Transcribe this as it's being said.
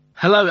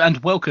Hello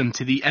and welcome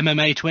to the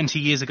MMA 20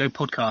 Years Ago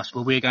podcast,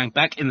 where we're going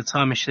back in the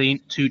time machine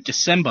to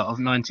December of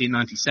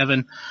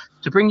 1997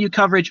 to bring you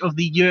coverage of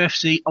the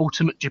UFC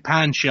Ultimate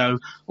Japan show,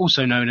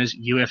 also known as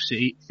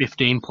UFC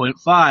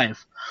 15.5.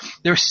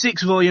 There are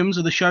 6 volumes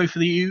of the show for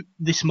you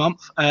this month.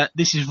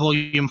 This is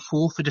volume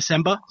 4 for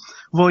December.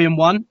 Volume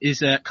 1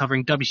 is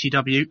covering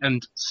WCW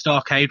and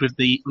Starrcade with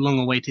the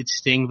long-awaited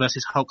Sting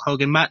versus Hulk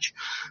Hogan match.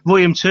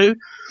 Volume 2,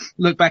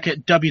 look back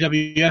at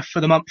WWF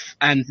for the month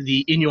and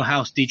the In Your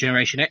House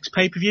D-Generation X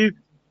pay-per-view.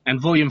 And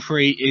Volume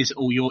 3 is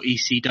all your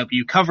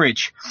ECW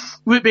coverage.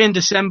 With it being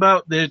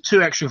December, there are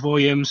 2 extra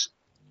volumes.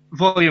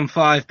 Volume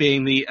 5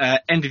 being the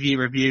end-of-year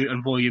review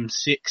and Volume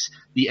 6,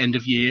 the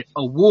end-of-year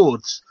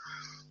awards.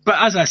 But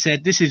as I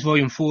said, this is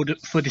Volume 4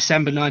 for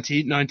December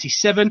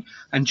 1997,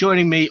 and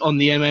joining me on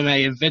the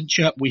MMA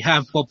adventure, we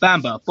have Bob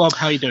Bamber. Bob,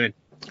 how are you doing?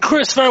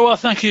 Chris, very well,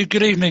 thank you.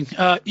 Good evening.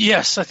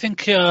 Yes, I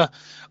think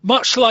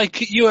much like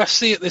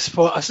UFC at this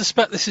point, I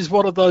suspect this is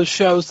one of those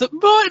shows that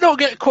might not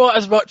get quite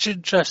as much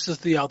interest as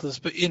the others,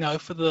 but, you know,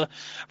 for the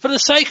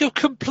sake of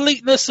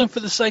completeness and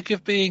for the sake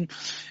of being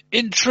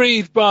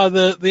intrigued by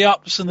the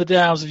ups and the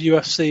downs of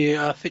UFC,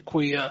 I think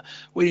we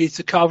need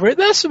to cover it.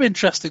 There's some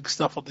interesting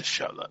stuff on this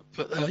show, though.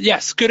 But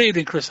yes, good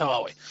evening, Chris. How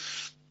are we?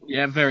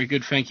 Yeah, very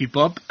good. Thank you,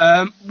 Bob.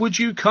 Would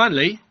you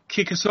kindly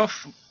kick us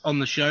off on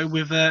the show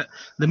with the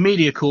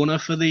media corner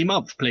for the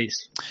month,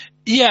 please?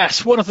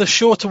 Yes, one of the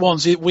shorter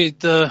ones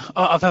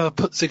I've ever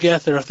put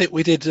together. I think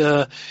we did.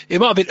 It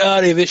might have been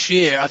earlier this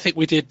year. I think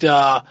we did.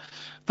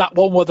 That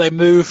one where they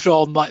moved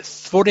on like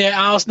 48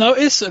 hours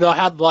notice, and I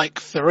had like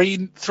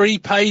three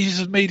pages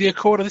of media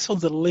corner. This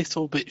one's a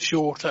little bit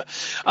shorter.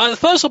 The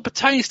first one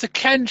pertains to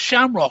Ken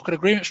Shamrock, an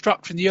agreement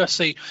struck between the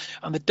UFC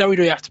and the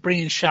WWE to bring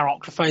in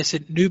Shamrock to face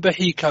in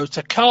Nobuhiko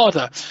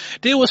Takada.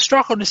 Deal was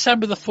struck on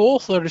December the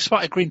 4th, though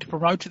despite agreeing to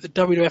promote it, the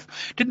WWF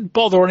didn't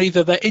bother on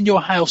either their In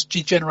Your House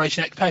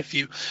G-Generation X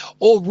pay-per-view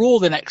or Raw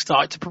the next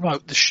night to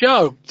promote the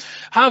show.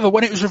 However,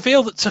 when it was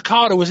revealed that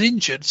Takada was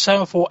injured,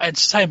 Semaphore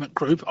Entertainment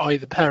Group, i.e.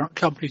 the parent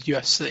company of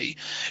UFC,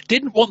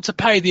 didn't want to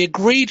pay the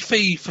agreed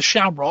fee for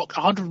Shamrock,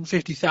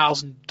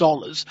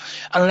 $150,000,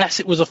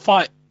 unless it was a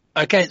fight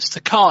against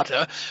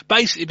Takada,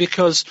 basically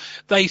because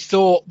they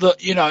thought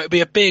that, you know, it'd be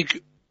a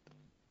big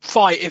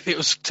fight if it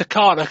was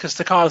Takada, because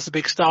Takada's the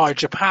big star in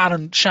Japan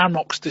and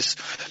Shamrock's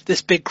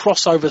this big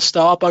crossover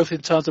star, both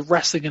in terms of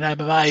wrestling and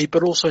MMA,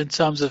 but also in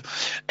terms of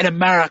in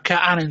America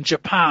and in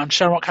Japan.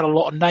 Shamrock had a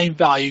lot of name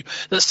value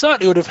that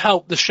certainly would have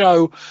helped the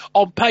show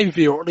on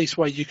pay-per-view, or at least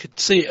where you could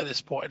see it at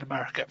this point in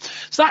America.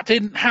 So that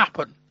didn't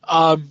happen.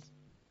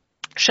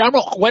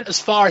 Shamrock went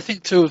as far, I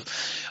think, to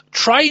have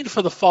trained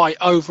for the fight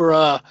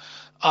over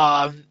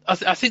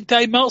I think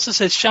Dave Meltzer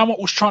says Shamrock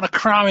was trying to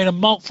cram in a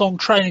month-long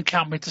training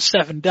camp into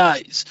 7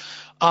 days.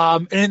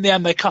 And in the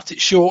end, they cut it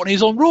short, and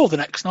he's on Raw the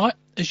next night,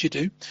 as you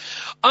do.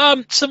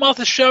 Some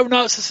other show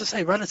notes, as I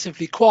say,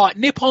 relatively quiet.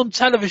 Nippon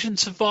Television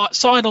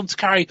signed on to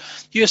carry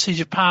UFC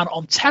Japan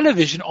on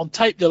television on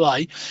tape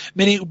delay,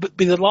 meaning it would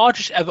be the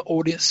largest ever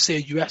audience to see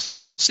a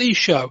UFC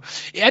show.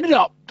 It ended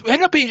up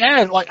being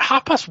aired at like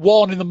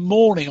 1:30 in the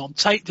morning on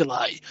tape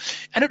delay.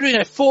 Ended up doing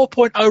a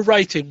 4.0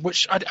 rating,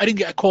 which I didn't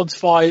get a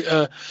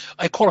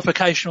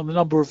qualification on the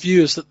number of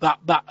viewers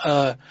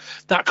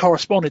that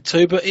corresponded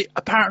to, but it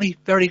apparently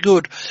very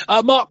good.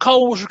 Mark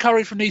Coleman was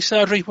recovering from knee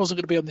surgery. He wasn't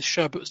going to be on this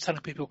show, but was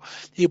telling people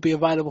he'll be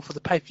available for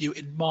the pay-per-view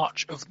in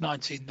March of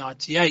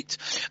 1998.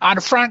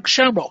 And Frank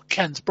Shamrock,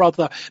 Ken's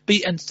brother,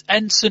 beat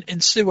Enson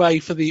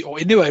Inoue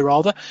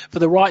for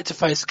the right to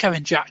face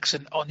Kevin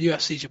Jackson on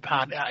UFC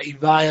Japan at a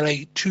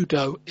Vale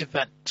Tudo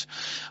event.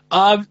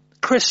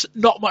 Chris,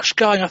 not much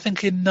going, I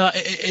think, in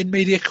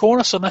Media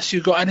Corner, so unless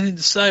you've got anything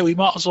to say, we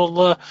might as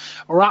well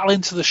rattle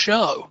into the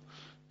show.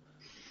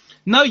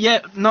 No, yeah,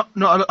 not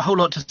a whole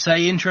lot to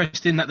say.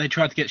 Interesting that they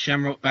tried to get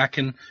Shamrock back,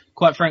 and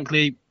quite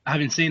frankly,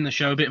 having seen the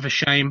show, a bit of a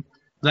shame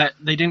that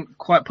they didn't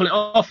quite pull it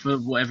off for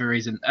whatever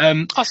reason.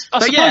 I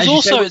suppose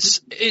also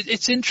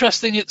it's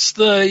interesting. It's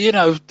the, you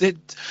know,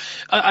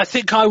 I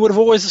think I would have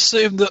always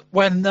assumed that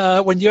when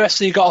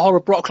UFC got a hold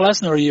of Brock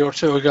Lesnar a year or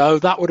two ago,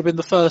 that would have been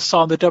the first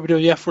time the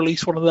WWF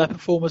released one of their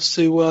performers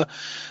to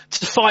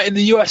fight in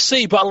the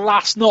UFC. But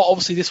alas, not.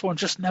 Obviously, this one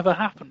just never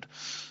happened.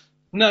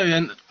 No,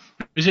 and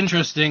it was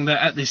interesting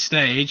that at this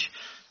stage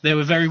they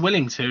were very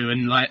willing to,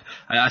 and like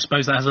I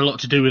suppose that has a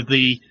lot to do with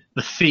the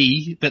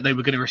fee that they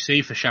were going to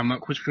receive for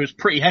Shamrock, which was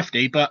pretty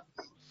hefty, but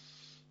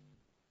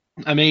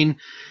I mean,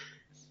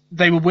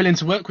 they were willing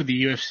to work with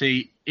the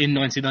UFC in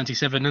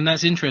 1997, and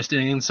that's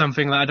interesting and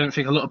something that I don't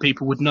think a lot of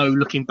people would know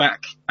looking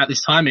back at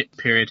this time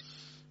period.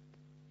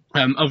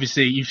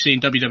 Obviously, you've seen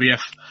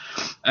WWF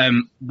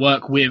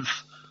work with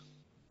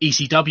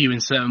ECW in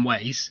certain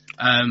ways,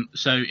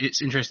 so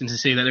it's interesting to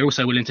see that they're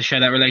also willing to share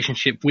that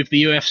relationship with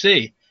the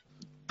UFC.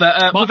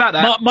 But without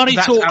that, money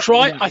talks,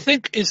 right? I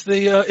think is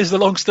the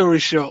long story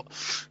short.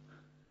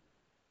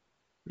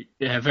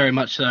 Yeah, very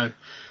much so.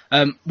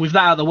 With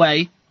that out of the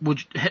way, we'll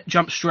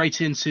jump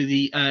straight into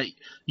the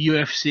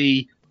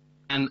UFC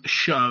and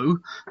show.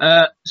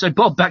 So,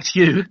 Bob, back to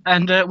you.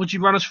 And would you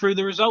run us through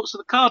the results of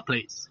the card,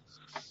 please?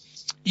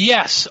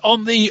 Yes,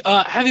 on the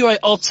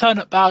heavyweight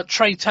alternate bout,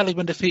 Trey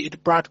Telligman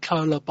defeated Brad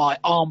Kohler by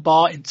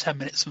armbar in 10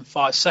 minutes and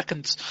 5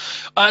 seconds.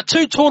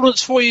 Two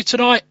tournaments for you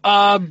tonight.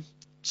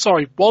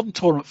 One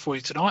tournament for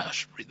you tonight. I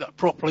should read that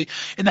properly.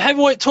 In the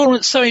heavyweight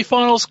tournament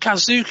semi-finals,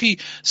 Kazuki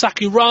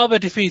Sakuraba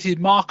defeated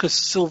Marcus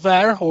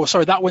Silveira.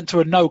 That went to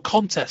a no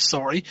contest,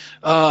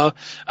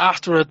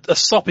 after a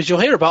stoppage.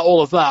 You'll hear about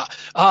all of that.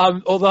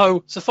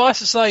 Although, suffice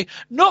to say,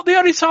 not the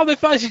only time they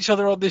face each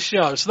other on this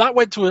show. So that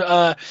went to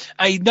a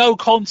no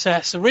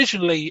contest.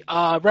 Originally,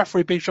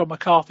 referee Big John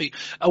McCarthy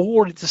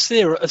awarded to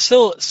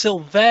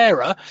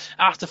Silveira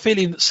after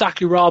feeling that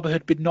Sakuraba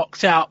had been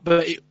knocked out,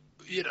 but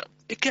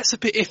it gets a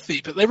bit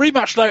iffy, but they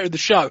rematched later in the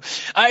show.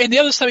 In the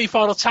other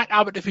semi-final, Tank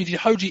Abbott defeated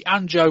Hoji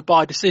Anjo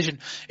by decision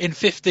in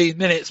 15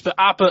 minutes, but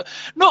Abbott,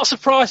 not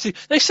surprisingly,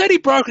 they said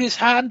he'd broken his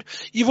hand.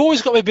 You've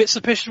always got to be a bit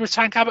suspicious with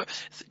Tank Abbott.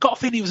 Got a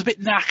feeling he was a bit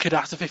knackered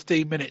after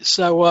 15 minutes.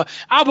 So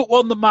Abbott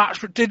won the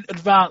match, but didn't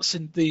advance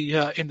in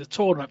the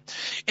tournament.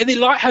 In the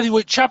light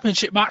heavyweight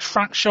championship match,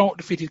 Frank Schonk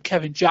defeated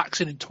Kevin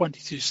Jackson in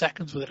 22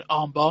 seconds with an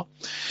armbar.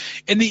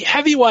 In the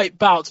heavyweight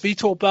bout,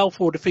 Vitor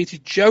Belfort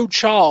defeated Joe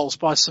Charles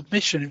by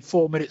submission in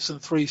 4 minutes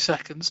and 3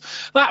 seconds.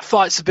 That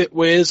fight's a bit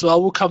weird as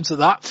well. We'll come to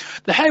that.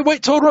 The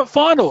heavyweight tournament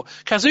final,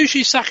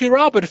 Kazushi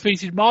Sakuraba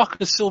defeated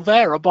Marcus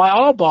Silveira by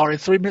armbar in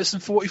 3 minutes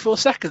and 44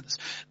 seconds.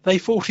 They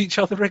fought each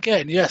other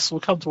again. Yes,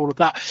 we'll come to all of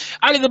that.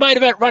 And in the main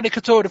event, Randy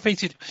Couture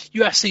defeated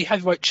UFC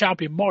heavyweight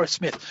champion Morris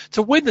Smith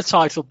to win the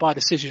title by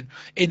decision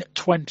in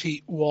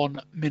 21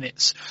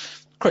 minutes.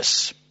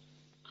 Chris.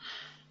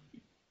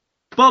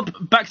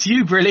 Bob, back to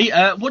you, really.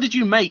 What did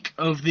you make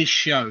of this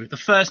show, the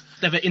first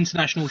ever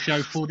international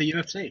show for the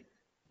UFC?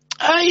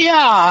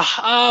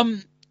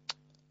 I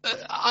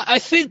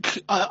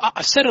think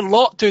I've said a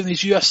lot during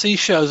these UFC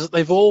shows that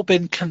they've all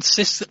been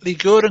consistently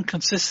good and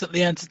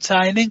consistently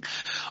entertaining.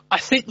 I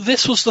think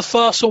this was the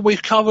first one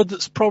we've covered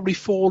that's probably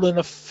fallen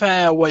a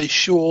fair way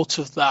short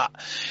of that.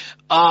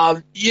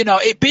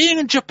 It being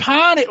in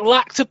Japan, it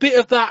lacked a bit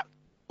of that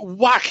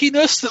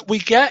wackiness that we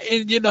get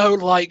in,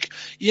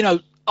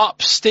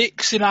 up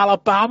sticks in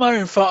Alabama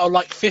in front of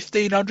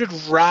 1,500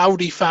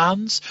 rowdy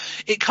fans.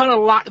 It kind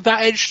of lacked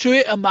that edge to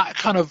it and that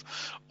kind of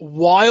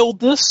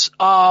wildness.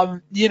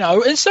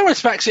 In some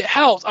respects it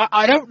helped.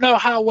 I don't know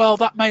how well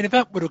that main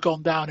event would have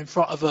gone down in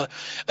front of a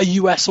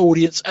US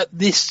audience at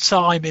this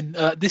time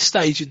this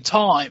stage in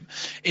time,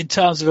 in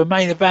terms of a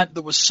main event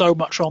that was so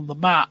much on the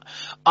mat.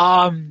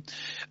 Other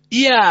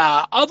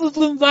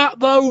than that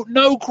though,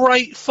 no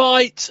great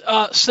fight.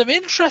 Some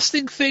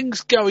interesting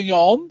things going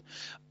on.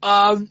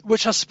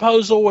 Which I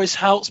suppose always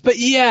helps. But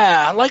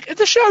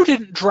the show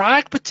didn't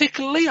drag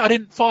particularly. I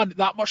didn't find it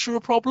that much of a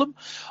problem.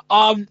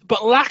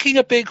 But lacking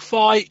a big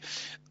fight,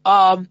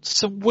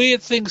 some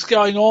weird things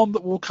going on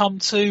that we'll come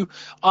to.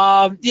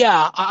 I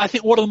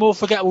think one of the more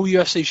forgettable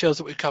UFC shows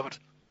that we've covered.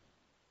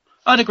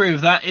 I'd agree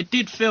with that. It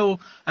did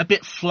feel a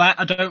bit flat.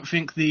 I don't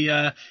think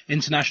the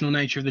international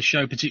nature of the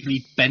show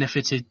particularly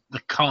benefited the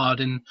card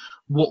and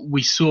what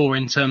we saw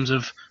in terms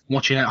of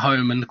watching at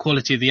home and the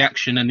quality of the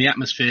action and the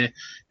atmosphere.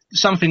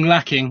 Something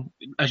lacking,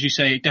 as you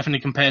say, definitely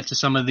compared to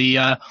some of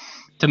the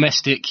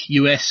domestic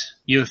US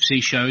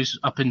UFC shows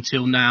up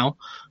until now.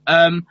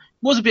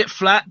 Was a bit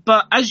flat,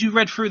 but as you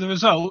read through the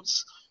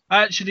results,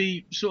 I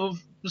actually sort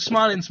of was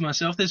smiling to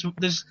myself. There's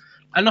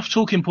enough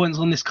talking points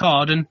on this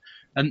card and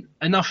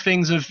enough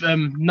things of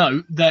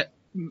note that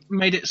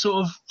made it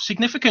sort of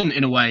significant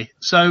in a way.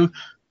 So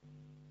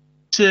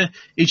to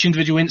each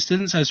individual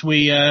instance as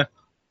we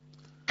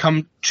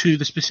come to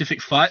the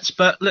specific fights,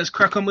 but let's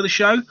crack on with the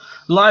show.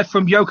 Live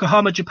from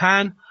Yokohama,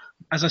 Japan.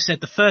 As I said,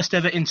 the first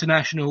ever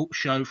international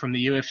show from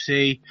the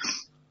UFC.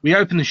 We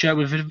open the show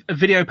with a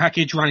video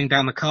package running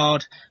down the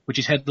card, which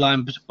is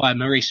headlined by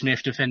Maurice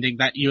Smith defending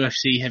that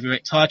UFC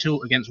heavyweight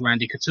title against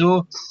Randy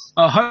Couture.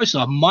 Our hosts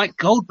are Mike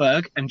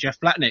Goldberg and Jeff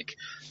Blatnick.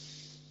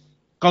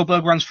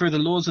 Goldberg runs through the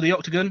laws of the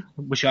octagon,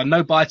 which are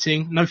no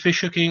biting, no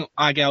fish hooking,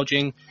 eye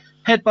gouging,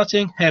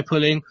 headbutting, hair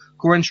pulling,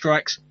 groin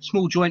strikes,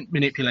 small joint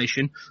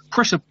manipulation,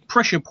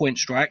 pressure point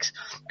strikes,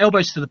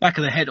 elbows to the back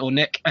of the head or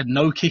neck, and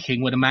no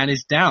kicking when a man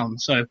is down.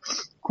 So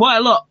quite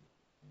a lot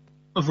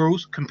of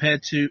rules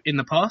compared to in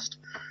the past.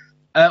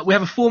 We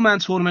have a 4-man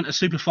tournament, a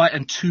super fight,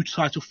 and 2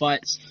 title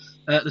fights.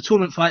 The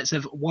tournament fights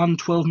have one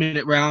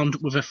 12-minute round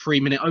with a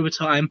 3-minute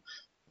overtime.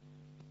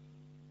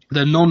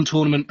 The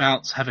non-tournament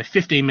bouts have a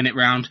 15-minute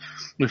round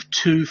with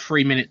 2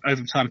 3-minute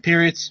overtime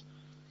periods.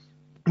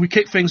 We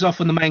kick things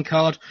off on the main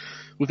card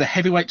with the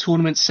heavyweight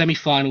tournament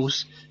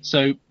semi-finals.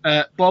 So,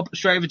 Bob,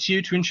 straight over to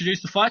you to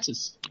introduce the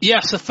fighters.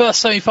 Yes, the first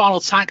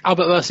semi-final, Tank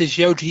Abbott versus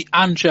Yoji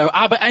Anjo.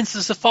 Abbott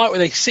enters the fight with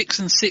a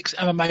 6-6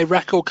 MMA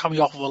record, coming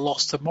off of a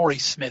loss to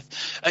Maurice Smith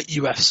at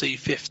UFC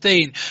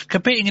 15.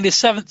 Competing in his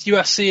 7th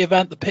UFC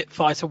event, the pit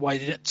fighter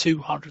weighed in at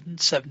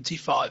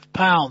 275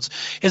 pounds.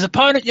 His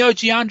opponent,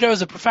 Yoji Anjo,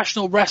 is a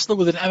professional wrestler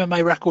with an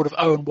MMA record of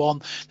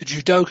 0-1. The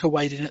judoka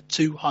weighed in at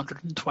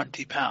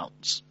 220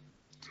 pounds.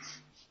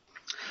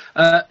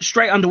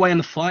 Straight underway in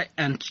the fight,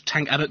 and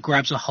Tank Abbott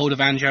grabs a hold of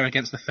Anjo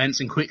against the fence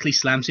and quickly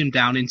slams him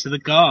down into the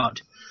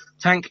guard.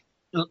 Tank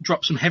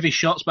drops some heavy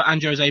shots, but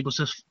Anjo is able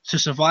to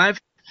survive,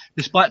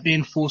 despite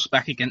being forced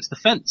back against the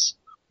fence.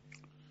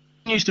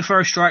 He used to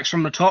throw strikes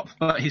from the top,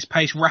 but his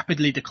pace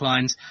rapidly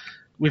declines,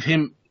 with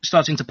him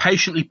starting to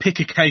patiently pick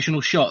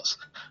occasional shots,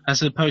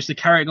 as opposed to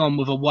carrying on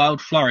with a wild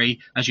flurry,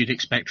 as you'd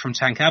expect from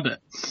Tank Abbott.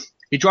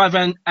 He drives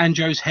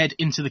Anjo's head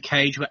into the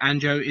cage, where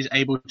Anjo is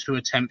able to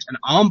attempt an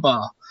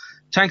armbar.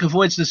 Tank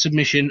avoids the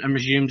submission and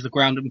resumes the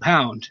ground and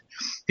pound.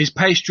 His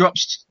pace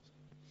drops.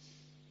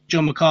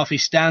 John McCarthy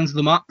stands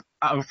them up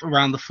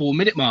around the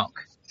 4-minute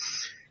mark.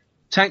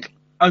 Tank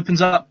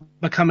opens up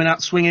by coming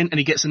out swinging, and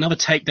he gets another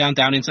takedown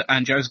down into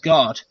Anjo's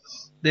guard.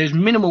 There's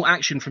minimal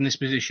action from this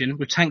position,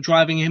 with Tank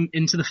driving him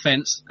into the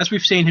fence, as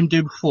we've seen him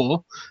do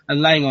before, and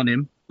laying on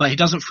him, but he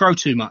doesn't throw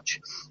too much.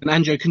 And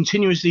Anjo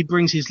continuously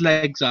brings his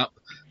legs up,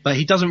 but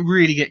he doesn't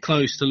really get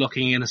close to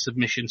locking in a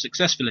submission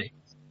successfully.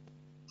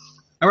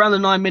 Around the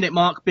 9-minute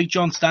mark, Big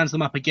John stands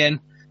them up again.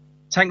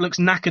 Tank looks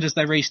knackered as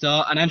they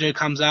restart, and Anjo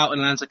comes out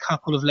and lands a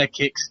couple of leg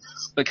kicks,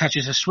 but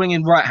catches a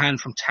swinging right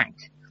hand from Tank.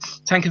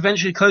 Tank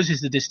eventually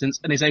closes the distance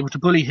and is able to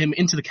bully him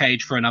into the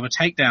cage for another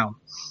takedown.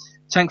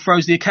 Tank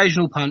throws the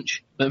occasional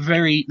punch, but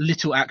very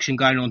little action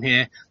going on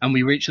here, and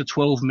we reach the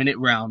 12-minute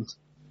round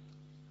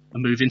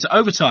and move into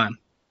overtime.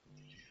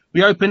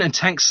 We open and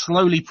Tank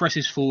slowly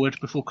presses forward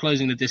before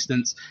closing the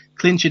distance,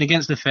 clinching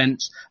against the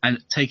fence and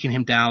taking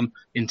him down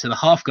into the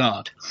half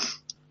guard.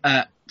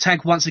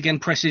 Tank once again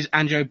presses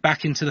Anjo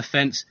back into the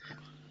fence,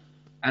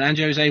 and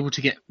Anjo is able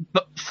to get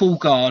full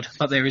guard,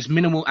 but there is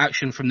minimal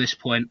action from this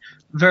point.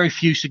 Very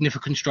few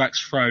significant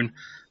strikes thrown,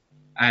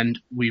 and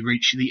we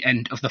reach the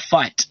end of the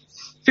fight.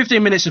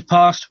 15 minutes have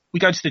passed, we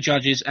go to the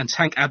judges, and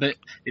Tank Abbott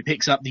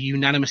picks up the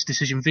unanimous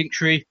decision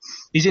victory.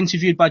 He's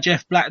interviewed by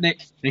Jeff Blatnick,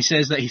 and he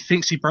says that he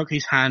thinks he broke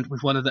his hand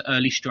with one of the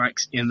early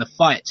strikes in the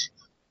fight.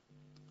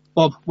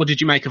 Bob, what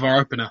did you make of our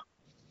opener?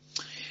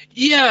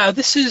 Yeah,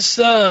 this is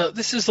a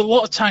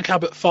lot of Tank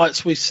Abbott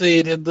fights we've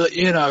seen in that,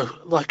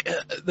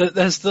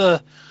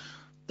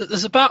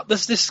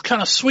 there's this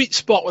kind of sweet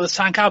spot with a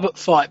Tank Abbott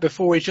fight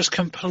before he just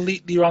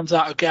completely runs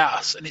out of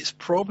gas, and it's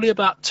probably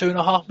about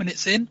 2.5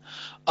 minutes in.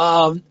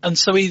 And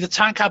so either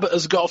Tank Abbott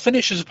has got to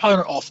finish his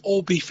opponent off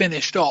or be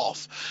finished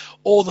off,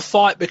 or the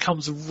fight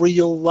becomes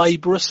real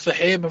laborious for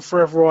him and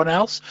for everyone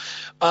else.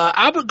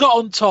 Abbott got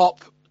on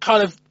top,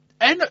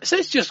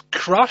 it's just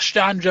crushed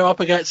Anjo up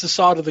against the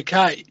side of the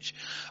cage.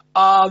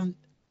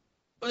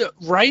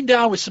 Rained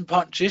down with some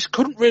punches,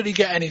 couldn't really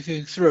get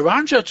anything through.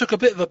 Anjo took a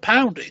bit of a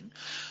pounding,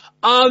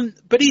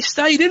 but he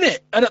stayed in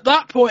it. And at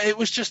that point, it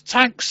was just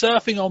Tank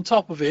surfing on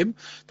top of him.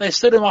 They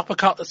stood him up a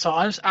couple of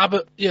times.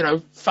 Abbott,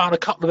 found a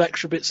couple of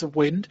extra bits of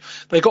wind.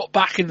 They got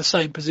back in the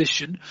same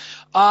position.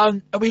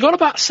 And we got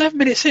about 7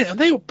 minutes in, and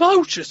they were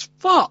both just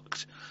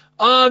fucked.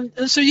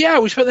 And so,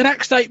 we spent the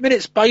next 8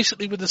 minutes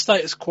basically with the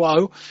status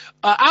quo.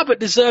 Abbott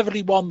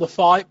deservedly won the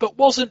fight, but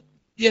wasn't,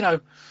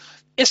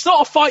 it's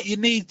not a fight you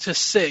need to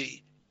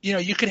see.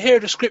 You can hear a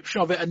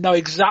description of it and know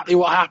exactly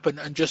what happened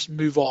and just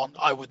move on,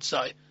 I would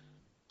say.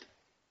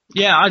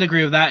 Yeah, I'd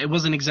agree with that. It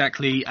wasn't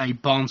exactly a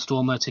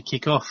barnstormer to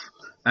kick off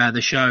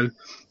the show.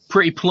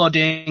 Pretty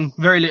plodding,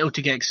 very little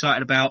to get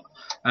excited about.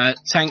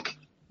 Tank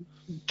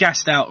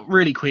gassed out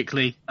really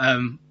quickly,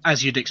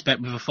 as you'd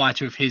expect with a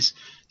fighter of his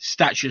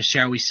stature,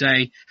 shall we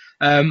say.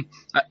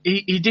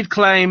 He did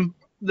claim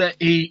that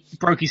he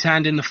broke his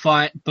hand in the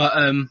fight, but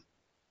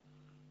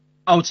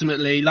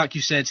ultimately, like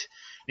you said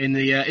in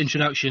the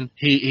introduction,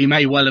 he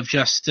may well have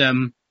just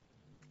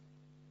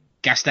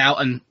gassed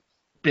out and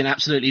been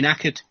absolutely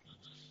knackered.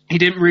 He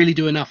didn't really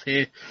do enough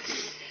here.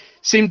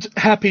 Seemed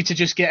happy to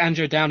just get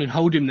Anjo down and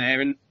hold him there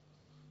and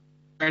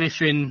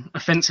anything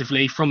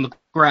offensively from the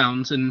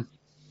ground and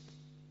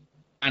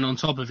on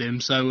top of him.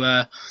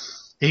 So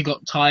he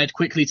got tired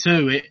quickly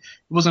too. It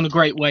wasn't a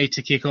great way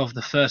to kick off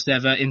the first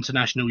ever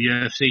international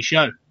UFC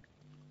show.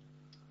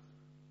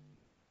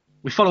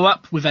 We follow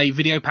up with a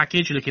video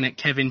package looking at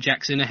Kevin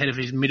Jackson ahead of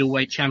his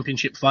middleweight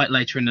championship fight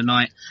later in the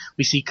night.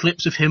 We see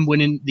clips of him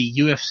winning the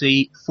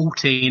UFC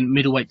 14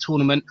 middleweight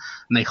tournament,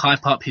 and they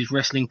hype up his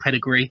wrestling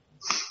pedigree.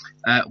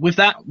 With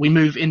that, we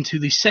move into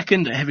the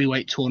second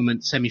heavyweight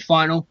tournament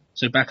semi-final.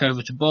 So back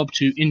over to Bob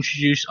to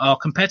introduce our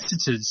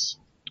competitors.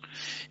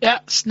 Yeah,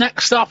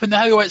 next up in the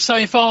heavyweight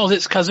semi-finals,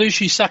 it's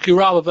Kazushi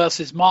Sakuraba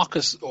versus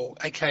Marcus, or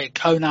aka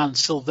Conan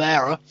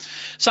Silveira.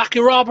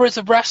 Sakuraba is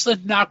a wrestler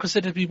now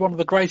considered to be one of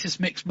the greatest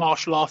mixed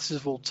martial artists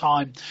of all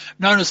time.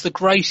 Known as the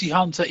Gracie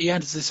Hunter, he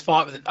enters this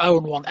fight with an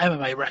 0-1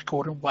 MMA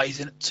record and weighs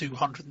in at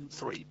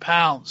 203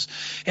 pounds.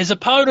 His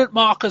opponent,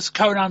 Marcus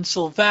Conan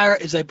Silveira,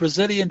 is a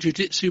Brazilian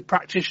jiu-jitsu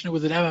practitioner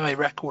with an MMA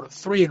record of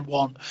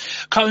 3-1,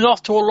 coming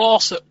off to a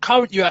loss at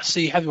current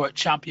UFC heavyweight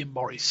champion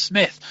Maurice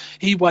Smith.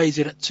 He weighs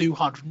in at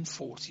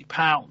 240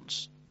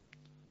 pounds.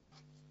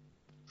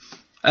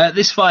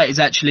 This fight is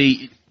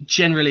actually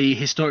generally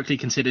historically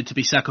considered to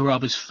be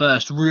Sakuraba's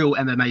first real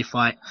MMA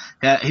fight.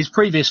 His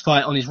previous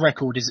fight on his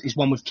record is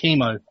one with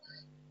Chemo.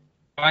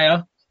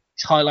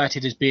 It's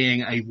highlighted as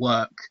being a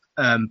work,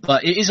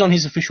 but it is on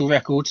his official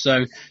record,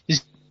 so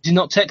this is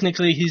not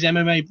technically his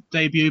MMA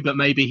debut, but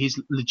maybe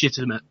his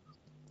legitimate.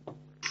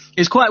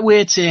 It's quite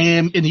weird seeing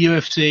him in the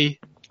UFC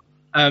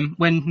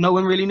when no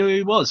one really knew who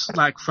he was,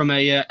 like from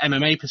a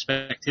MMA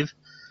perspective.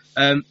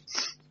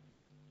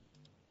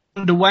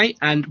 Underway,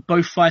 and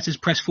both fighters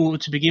press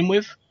forward to begin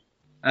with,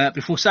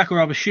 before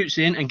Sakuraba shoots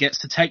in and gets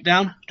the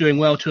takedown, doing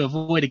well to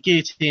avoid a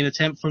guillotine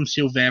attempt from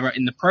Silveira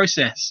in the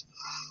process.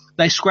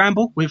 They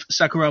scramble with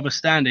Sakuraba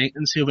standing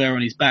and Silveira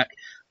on his back,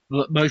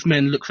 but both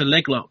men look for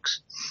leg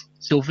locks.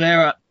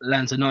 Silveira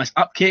lands a nice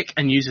up kick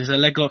and uses a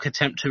leg lock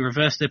attempt to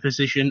reverse their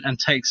position and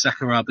takes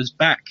Sakuraba's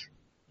back.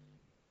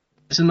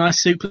 It's a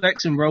nice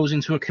suplex and rolls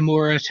into a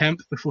Kimura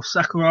attempt before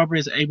Sakuraba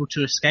is able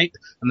to escape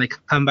and they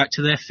come back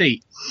to their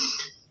feet.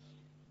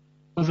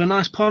 With a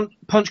nice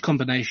punch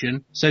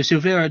combination, so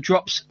Silveira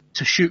drops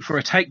to shoot for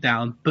a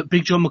takedown, but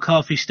Big John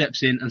McCarthy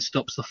steps in and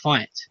stops the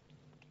fight.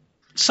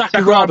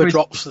 Sakuraba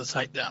drops the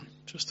takedown.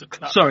 Just to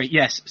clarify. Sorry,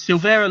 yes.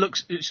 Silveira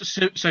looks...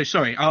 So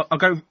sorry, I'll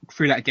go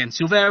through that again.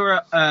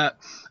 Silveira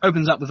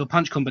opens up with a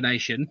punch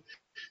combination.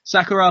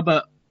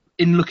 Sakuraba,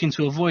 in looking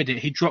to avoid it,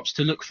 he drops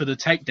to look for the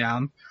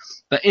takedown,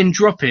 but in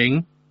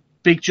dropping,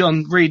 Big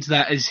John reads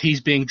that as he's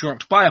being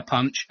dropped by a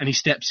punch, and he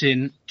steps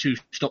in to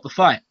stop the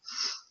fight.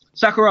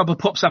 Sakuraba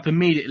pops up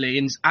immediately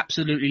and is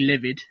absolutely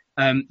livid.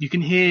 You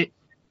can hear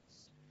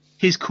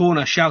his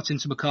corner shouting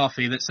to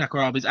McCarthy that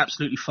Sakuraba is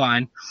absolutely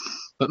fine,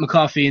 but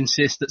McCarthy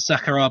insists that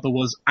Sakuraba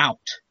was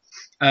out.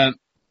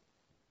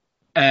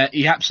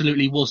 He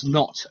absolutely was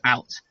not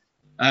out.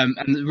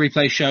 And the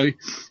replays show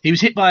he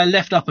was hit by a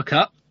left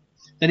uppercut,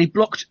 then he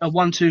blocked a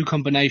 1-2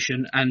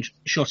 combination and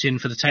shot in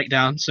for the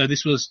takedown. So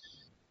this was,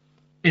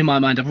 in my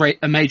mind,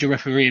 a major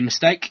refereeing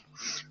mistake.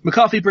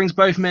 McCarthy brings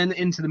both men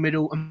into the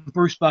middle and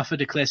Bruce Buffer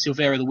declares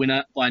Silveira the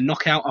winner by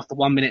knockout after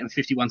 1 minute and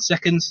 51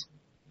 seconds.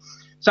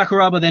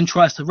 Sakuraba then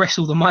tries to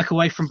wrestle the mic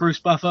away from Bruce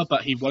Buffer,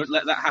 but he won't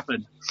let that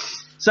happen.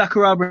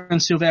 Sakuraba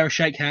and Silveira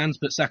shake hands,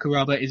 but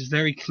Sakuraba is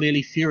very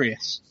clearly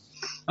furious.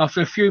 After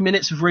a few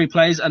minutes of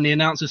replays and the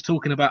announcers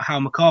talking about how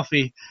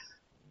McCarthy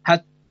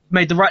had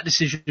made the right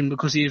decision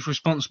because he is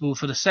responsible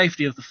for the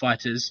safety of the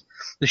fighters,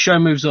 the show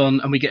moves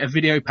on and we get a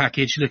video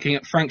package looking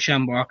at Frank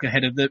Shamrock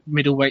ahead of the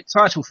middleweight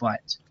title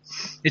fight.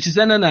 It is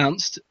then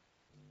announced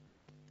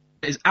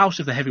he is out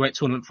of the heavyweight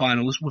tournament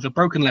finals with a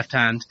broken left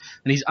hand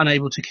and he's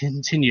unable to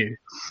continue.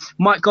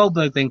 Mike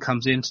Goldberg then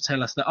comes in to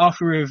tell us that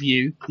after a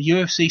review, the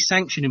UFC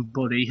sanctioning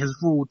body has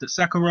ruled that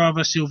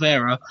Sakuraba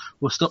Silveira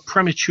will stop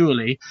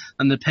prematurely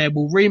and the pair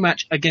will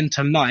rematch again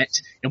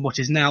tonight in what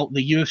is now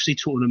the UFC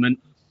tournament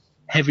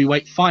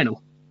heavyweight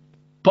final.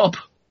 Bob,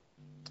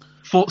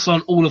 thoughts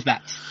on all of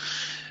that?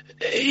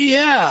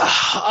 Yeah,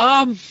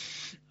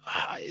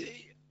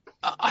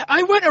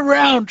 I went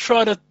around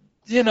trying to,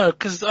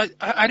 because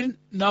I didn't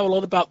know a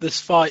lot about this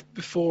fight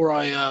before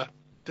I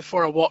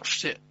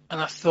watched it,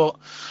 and I thought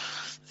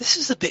this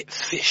is a bit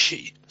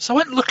fishy. So I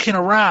went looking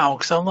around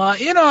because I'm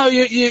like,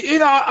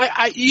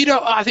 I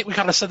think we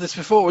kind of said this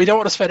before. We don't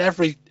want to spend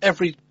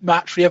every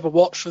match we ever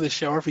watch for this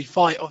show, every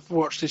fight I've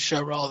watched this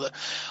show rather,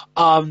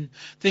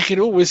 thinking,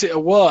 oh, is it a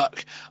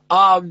work?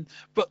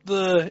 But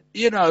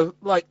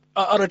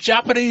on a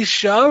Japanese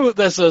show,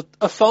 there's a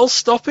false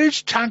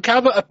stoppage. Tank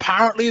Abbott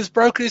apparently has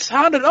broken his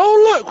hand, and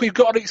oh look, we've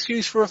got an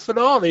excuse for a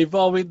finale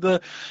involving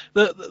the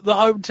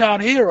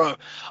hometown hero.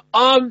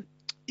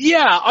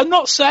 Yeah, I'm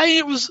not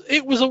saying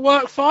it was a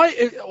work fight.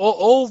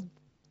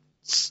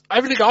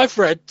 Everything I've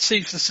read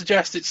seems to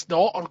suggest it's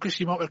not. And Chris,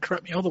 you might want to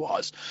correct me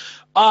otherwise.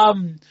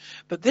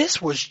 But this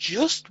was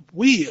just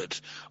weird.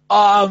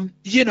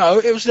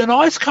 It was a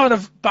nice kind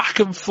of back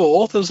and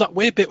forth. There was that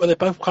weird bit where they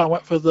both kind of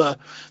went for the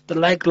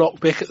leg lock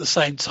pick at the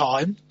same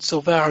time.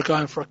 Silveira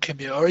going for a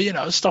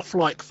Kimura, stuff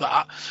like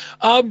that.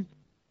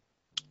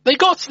 They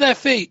got to their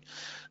feet.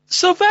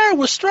 Silveira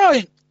was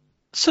throwing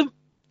some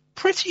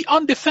pretty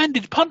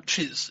undefended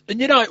punches.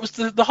 And, it was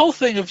the whole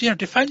thing of,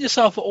 defend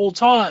yourself at all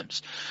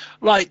times.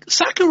 Like,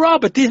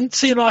 Sakuraba didn't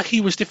seem like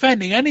he was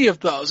defending any of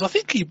those. I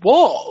think he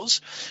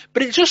was,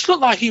 but it just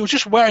looked like he was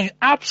just wearing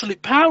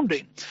absolute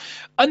pounding.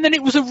 And then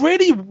it was a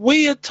really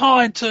weird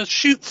time to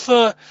shoot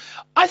for,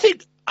 I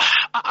think,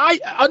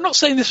 I'm not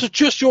saying this was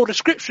just your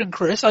description,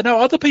 Chris. I know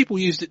other people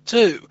used it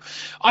too.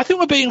 I think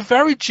we're being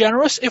very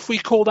generous if we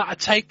call that a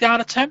takedown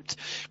attempt,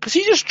 because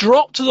he just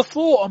dropped to the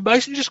floor and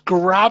basically just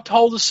grabbed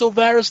hold of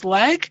Silveira's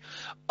leg.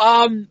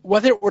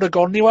 Whether it would have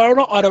gone anywhere or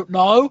not, I don't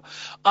know.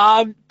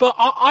 But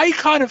I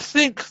kind of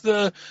think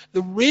the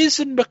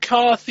reason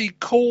McCarthy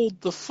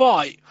called the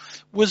fight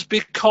was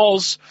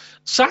because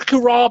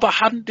Sakuraba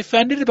hadn't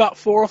defended about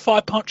 4 or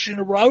 5 punches in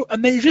a row,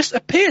 and then he just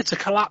appeared to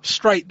collapse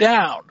straight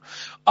down.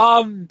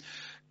 I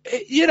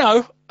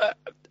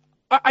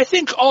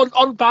think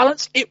on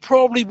balance, it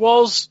probably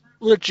was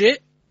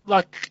legit,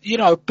 but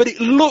it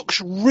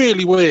looks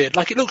really weird.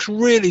 Like, it looks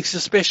really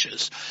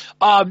suspicious.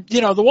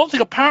 The one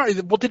thing apparently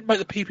that didn't make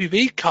the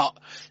PPV cut,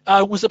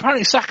 was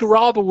apparently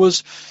Sakuraba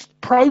was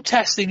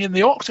protesting in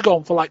the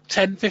octagon for like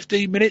 10,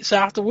 15 minutes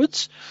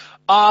afterwards.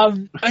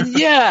 And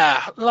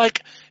yeah,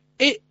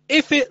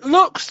 if it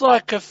looks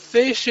like a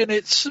fish and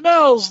it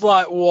smells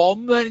like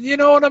one, then you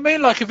know what I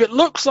mean? Like, if it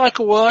looks like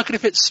a work and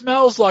if it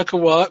smells like a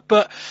work,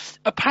 but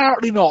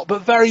apparently not,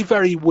 but very,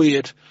 very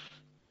weird.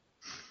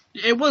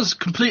 It was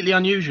completely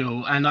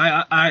unusual, and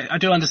I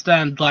do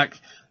understand like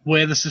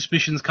where the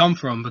suspicions come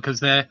from, because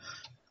they're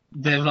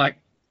like,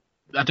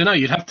 I don't know,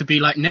 you'd have to be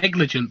like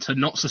negligent to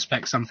not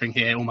suspect something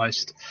here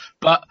almost.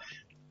 But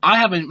I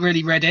haven't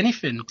really read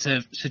anything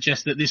to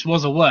suggest that this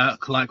was a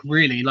work, like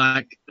really,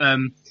 like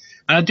and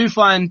I do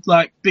find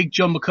like Big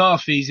John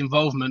McCarthy's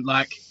involvement,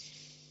 like,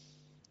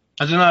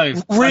 I don't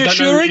know,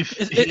 reassuring.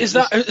 Is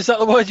that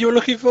the word you were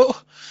looking for?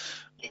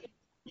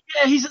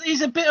 Yeah,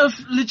 he's a bit of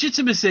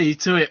legitimacy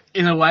to it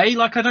in a way.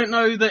 Like, I don't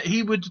know that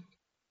he would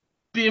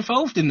be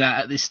involved in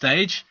that at this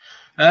stage.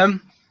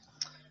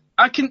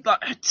 I can,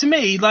 like, to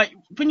me, like,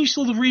 when you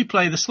saw the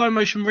replay, the slow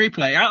motion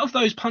replay, out of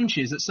those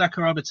punches that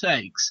Sakuraba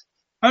takes,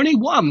 only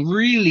one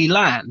really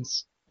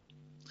lands.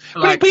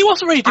 Like, but he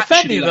wasn't really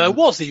defending though,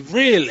 was he?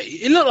 Really,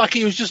 it looked like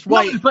he was just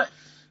waiting. No, but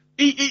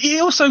he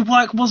also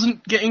like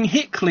wasn't getting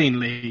hit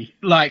cleanly.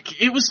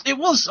 Like, it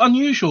was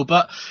unusual,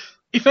 but.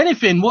 If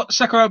anything, what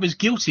Sakuraba is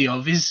guilty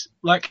of is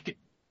like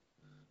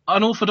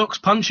unorthodox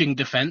punching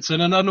defense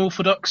and an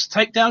unorthodox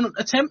takedown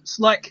attempt.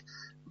 Like,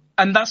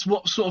 and that's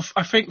what sort of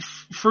I think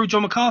through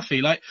John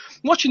McCarthy. Like,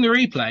 watching the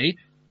replay,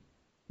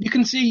 you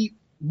can see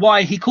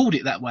why he called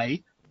it that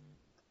way.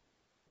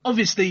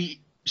 Obviously,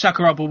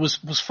 Sakuraba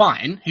was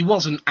fine. He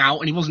wasn't out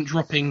and he wasn't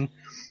dropping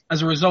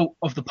as a result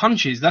of the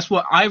punches. That's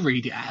what I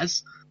read it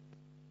as.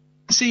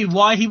 See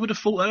why he would have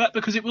thought that,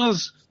 because it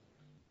was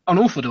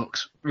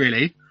unorthodox,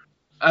 really.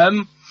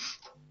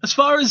 As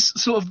far as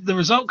sort of the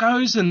result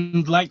goes,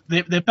 and like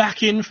they're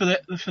back in for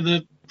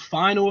the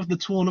final of the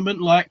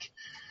tournament, like,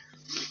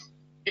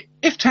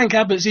 if Tank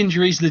Abbott's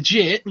injury is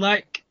legit,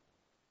 like,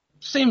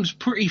 seems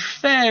pretty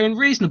fair and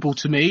reasonable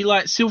to me.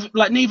 Like,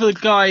 neither of the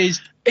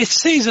guys. It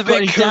seems a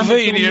bit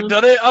convenient,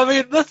 doesn't it? I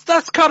mean,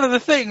 that's kind of the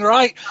thing,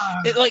 right?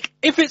 Like,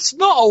 if it's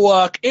not a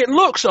work, it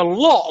looks a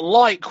lot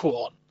like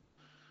one.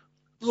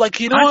 Like,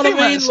 you know what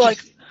I mean? Like.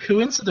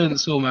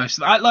 Coincidence almost.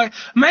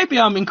 Maybe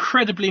I'm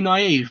incredibly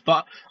naive,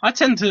 but I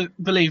tend to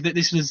believe that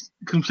this was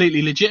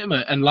completely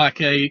legitimate and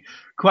like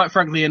quite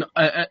frankly an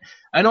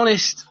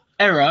honest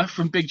error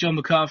from Big John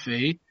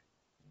McCarthy.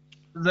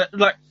 That,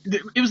 like,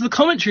 it was the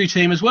commentary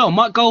team as well.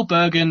 Mike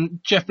Goldberg and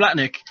Jeff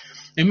Blatnick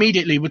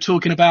immediately were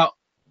talking about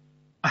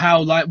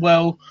how, like,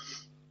 well,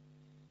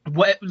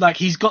 like,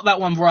 he's got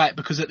that one right,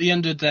 because at the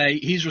end of the day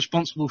he's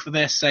responsible for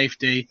their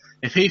safety.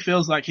 If he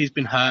feels like he's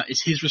been hurt,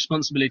 it's his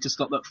responsibility to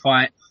stop that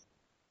fight,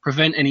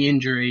 prevent any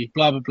injury,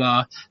 blah, blah,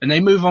 blah. And they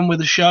move on with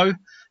the show.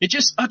 It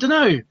just, I don't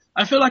know.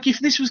 I feel like if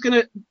this was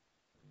going to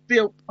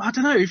be, I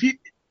don't know, if you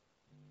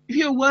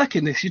were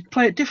working this, you'd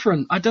play it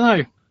different. I don't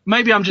know.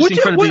 Maybe I'm just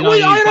incredibly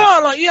naive. I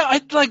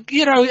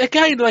know,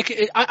 again,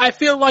 I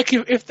feel like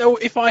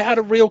if I had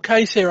a real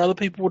case here, other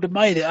people would have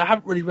made it. I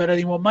haven't really read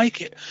anyone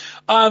make it.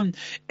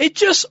 It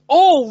just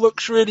all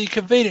looks really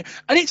convenient,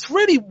 and it's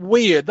really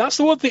weird. That's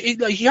the one thing.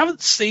 Like, you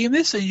haven't seen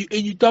this, and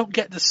you don't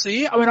get to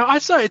see it. I mean,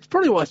 I'd say it's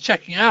probably worth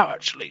checking out,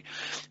 actually.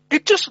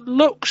 It just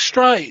looks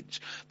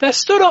strange. They're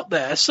stood up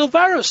there.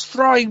 Silvera's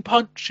throwing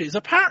punches,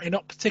 apparently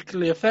not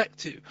particularly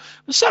effective.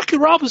 But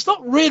Sakuraba's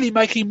not really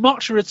making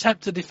much of an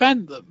attempt to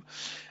defend them.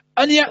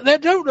 And yet they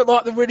don't look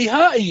like they're really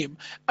hurting him.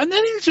 And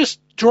then he just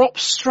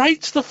drops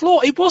straight to the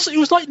floor. It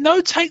was like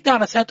no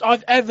takedown attempt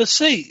I've ever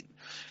seen.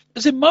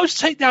 As in,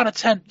 most takedown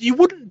attempt, you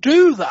wouldn't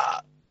do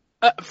that.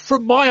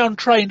 From my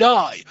untrained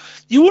eye,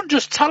 you wouldn't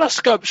just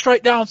telescope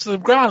straight down to the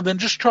ground and then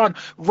just try and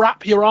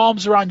wrap your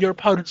arms around your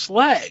opponent's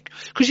leg,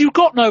 because you've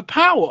got no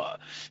power.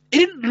 It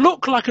didn't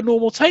look like a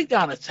normal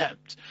takedown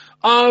attempt.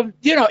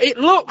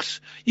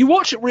 You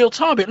watch it real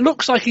time, it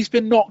looks like he's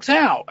been knocked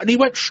out, and he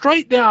went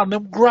straight down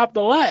and grabbed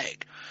the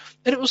leg.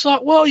 And it was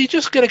like, well, you're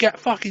just going to get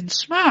fucking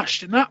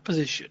smashed in that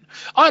position.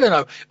 I don't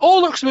know. All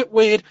looks a bit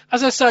weird.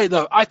 As I say,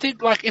 though, I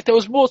think, like, if there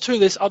was more to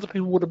this, other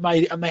people would have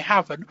made it, and they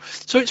haven't.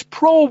 So it's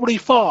probably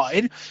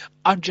fine.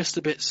 I'm just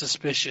a bit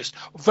suspicious.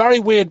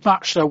 Very weird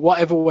match, though,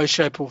 whatever way,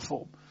 shape, or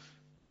form.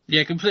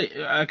 Yeah,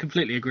 I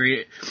completely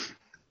agree.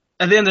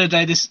 At the end of the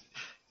day, this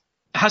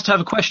has to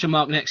have a question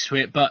mark next to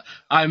it, but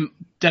I'm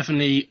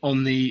definitely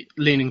on the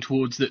leaning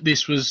towards that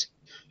this was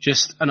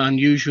just an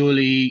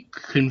unusually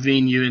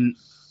convenient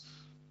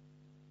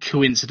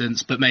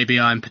coincidence, but maybe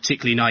I'm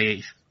particularly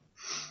naive.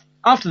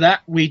 After that,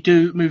 we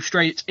do move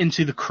straight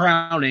into the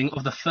crowning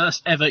of the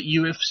first ever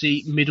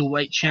UFC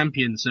middleweight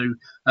champion. So,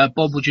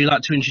 Bob, would you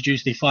like to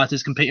introduce the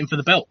fighters competing for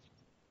the belt?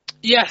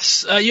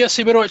 Yes,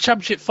 UFC middleweight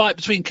championship fight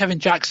between Kevin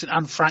Jackson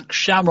and Frank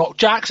Shamrock.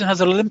 Jackson has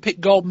an Olympic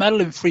gold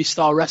medal in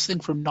freestyle wrestling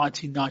from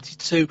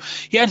 1992.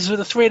 He enters with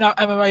a 3-0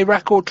 MMA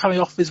record, coming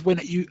off his win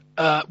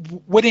at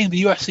winning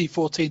the UFC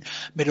 14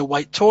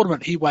 middleweight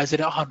tournament. He weighs in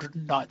at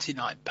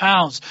 199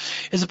 pounds.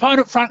 His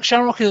opponent, Frank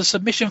Shamrock, is a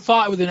submission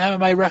fighter with an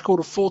MMA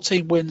record of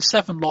 14 wins,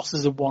 7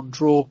 losses and 1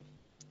 draw.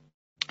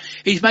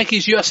 He's making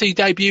his UFC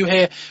debut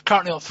here,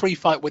 currently on a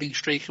 3-fight winning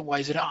streak, and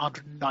weighs in at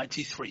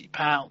 193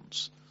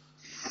 pounds.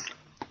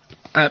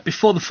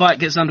 Before the fight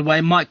gets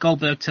underway, Mike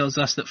Goldberg tells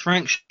us that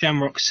Frank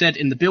Shamrock said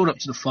in the build-up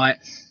to the fight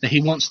that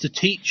he wants to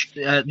teach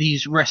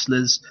these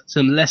wrestlers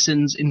some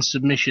lessons in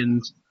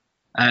submissions,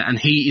 and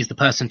he is the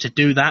person to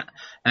do that.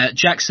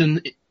 Jackson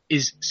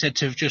is said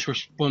to have just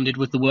responded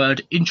with the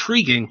word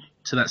intriguing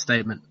to that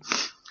statement.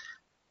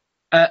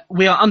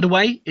 We are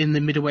underway in the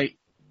middleweight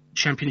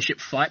championship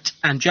fight,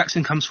 and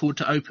Jackson comes forward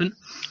to open,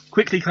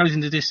 quickly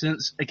closing the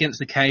distance against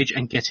the cage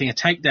and getting a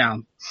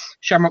takedown.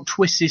 Shamrock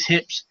twists his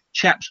hips,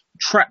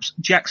 traps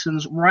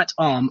Jackson's right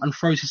arm and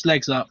throws his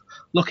legs up,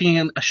 locking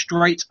in a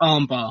straight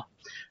armbar.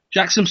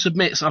 Jackson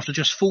submits after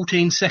just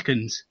 14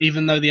 seconds,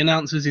 even though the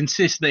announcers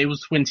insist that it was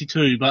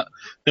 22, but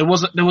there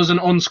was an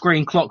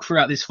on-screen clock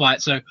throughout this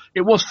fight, so it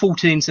was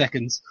 14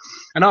 seconds.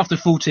 And after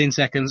 14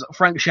 seconds,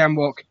 Frank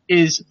Shamrock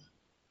is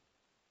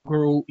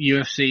overall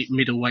UFC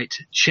middleweight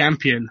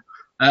champion.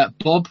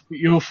 Bob,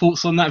 your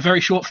thoughts on that very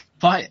short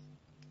fight?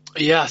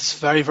 Yes,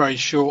 very, very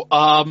short.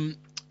 Don't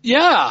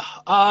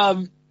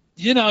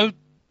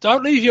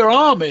leave your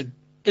arm in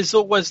is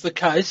always the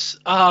case.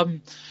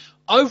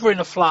 Over in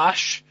a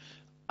flash.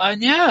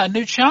 And a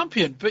new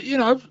champion. But,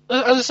 as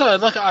I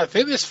said, I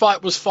think this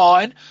fight was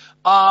fine.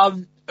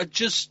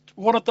 Just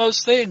one of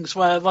those things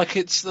where,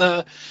 it's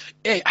hey,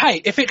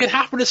 if it could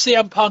happen to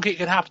CM Punk, it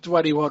can happen to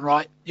anyone,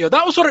 right?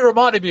 That was what it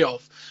reminded me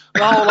of.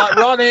 The whole,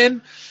 run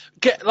in,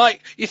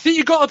 you think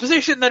you got the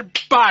position, then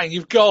bang,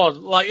 you've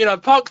gone.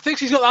 Punk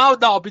thinks he's got the arm,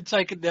 no, I've been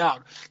taken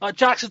down.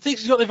 Jackson thinks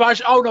he's got the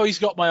advantage, oh no, he's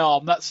got my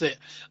arm, that's it.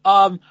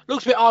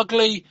 Looks a bit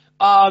ugly.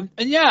 An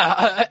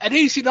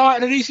easy night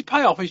and an easy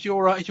payoff is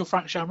your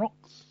Frank Shamrock.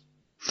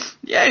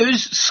 Yeah, it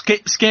was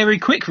scary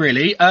quick,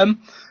 really.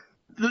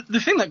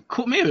 The thing that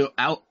caught me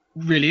out,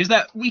 really, is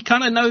that we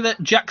kind of know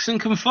that Jackson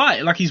can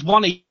fight. He's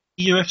won a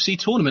UFC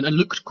tournament and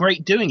looked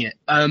great doing it.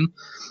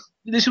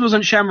 This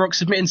wasn't Shamrock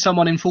submitting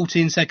someone in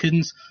 14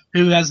 seconds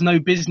who has no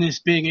business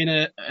being in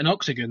an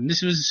octagon.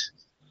 This was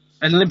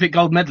an Olympic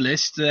gold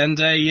medalist and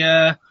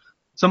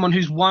someone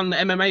who's won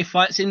MMA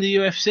fights in the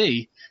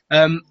UFC.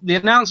 The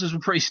announcers were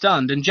pretty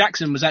stunned, and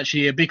Jackson was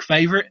actually a big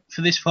favourite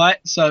for this fight,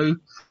 so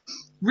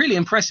really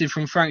impressive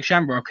from Frank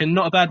Shamrock, and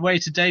not a bad way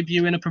to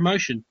debut in a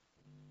promotion.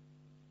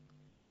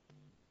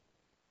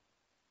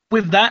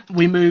 With that,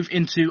 we move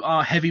into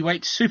our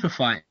heavyweight super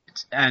fight.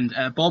 And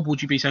Bob,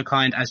 would you be so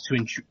kind as to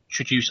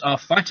introduce our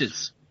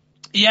fighters?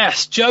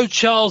 Yes, Joe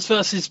Charles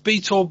versus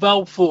Vitor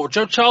Belfort.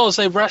 Joe Charles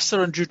is a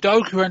wrestler and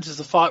judoka who enters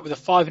the fight with a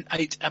 5-8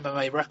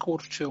 MMA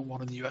record,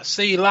 2-1 in the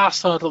UFC.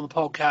 Last heard on the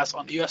podcast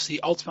on UFC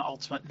Ultimate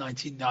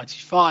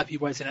 1995. He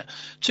weighs in at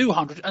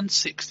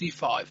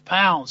 265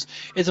 pounds.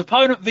 His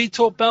opponent,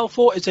 Vitor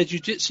Belfort, is a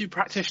jiu-jitsu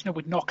practitioner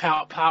with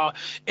knockout power.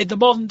 In the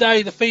modern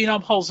day, the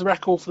Phenom holds the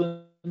record for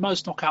the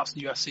most knockouts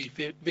in UFC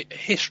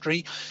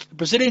history. The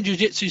Brazilian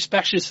Jiu-Jitsu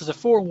specialist has a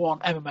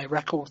 4-1 MMA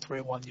record,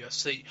 3-1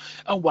 UFC,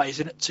 and weighs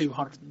in at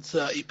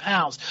 230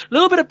 pounds. A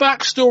little bit of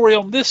backstory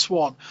on this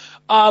one.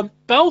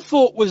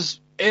 Belfort was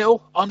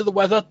ill, under the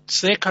weather,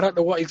 sick. I don't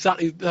know what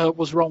exactly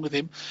was wrong with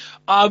him.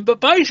 But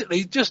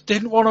basically just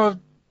didn't want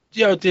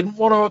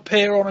to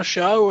appear on a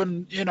show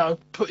and,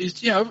 put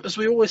his, as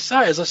we always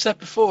say, as I said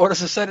before,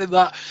 as I said in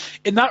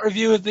that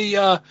review of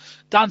the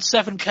Dan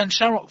Severn Ken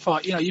Shamrock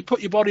fight, you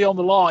put your body on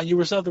the line, you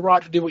reserve the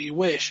right to do what you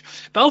wish.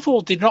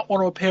 Belfort did not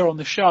want to appear on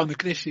the show in the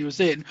condition he was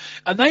in,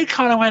 and they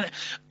kind of went,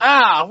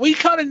 we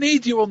kind of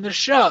need you on the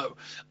show.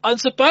 And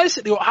so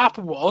basically what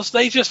happened was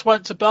they just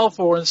went to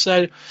Belfort and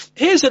said,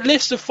 here's a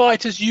list of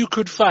fighters you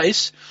could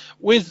face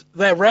with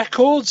their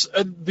records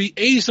and the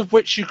ease of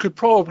which you could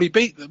probably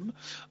beat them.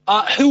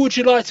 Who would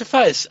you like to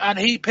face? And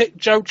he picked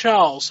Joe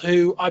Charles,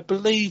 who I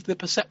believe the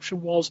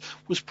perception was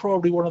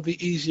probably one of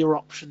the easier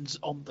options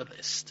on the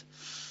list.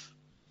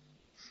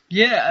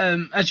 Yeah,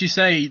 as you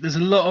say, there's a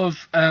lot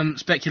of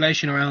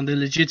speculation around the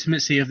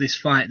legitimacy of this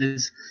fight.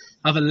 There's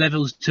other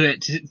levels to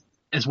it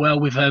as well,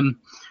 with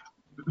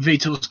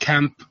Vitor's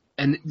camp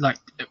and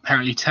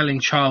apparently telling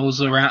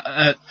Charles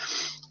around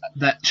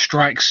that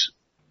strikes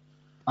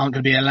aren't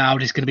going to be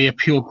allowed. It's going to be a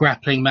pure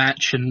grappling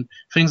match and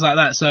things like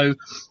that. So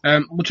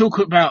we'll talk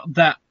about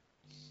that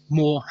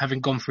more having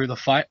gone through the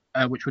fight,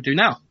 which we'll do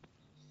now.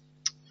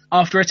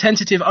 After a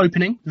tentative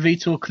opening,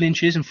 Vitor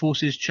clinches and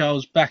forces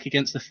Charles back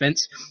against the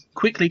fence,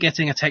 quickly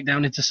getting a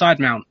takedown into side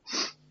mount.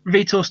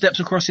 Vitor steps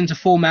across into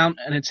full mount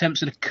and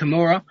attempts a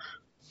Kimura,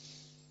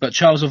 but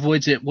Charles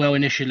avoids it well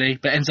initially,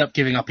 but ends up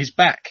giving up his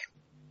back.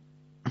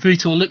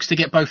 Vitor looks to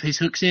get both his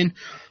hooks in,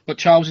 but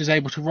Charles is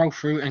able to roll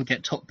through and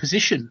get top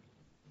position.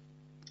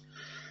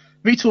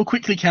 Vitor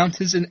quickly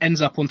counters and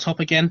ends up on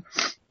top again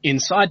in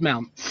side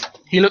mount.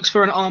 He looks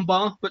for an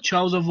armbar, but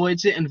Charles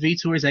avoids it and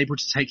Vitor is able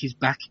to take his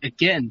back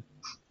again.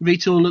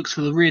 Vitor looks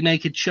for the rear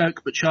naked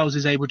choke, but Charles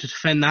is able to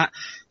defend that,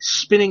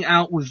 spinning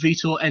out with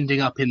Vitor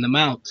ending up in the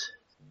mount.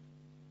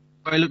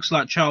 It looks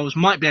like Charles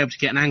might be able to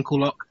get an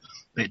ankle lock,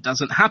 but it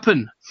doesn't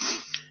happen.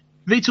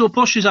 Vitor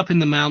pushes up in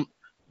the mount,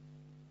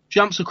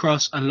 jumps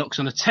across and locks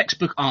on a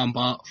textbook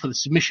armbar for the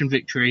submission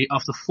victory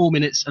after 4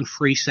 minutes and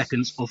 3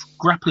 seconds of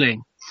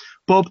grappling.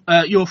 Bob,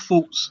 your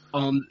thoughts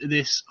on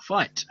this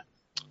fight?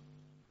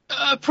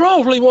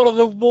 Probably one of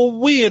the more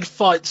weird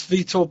fights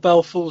Vitor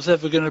Belfort's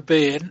ever going to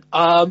be in.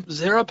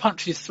 0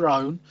 punches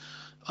thrown,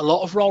 a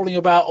lot of rolling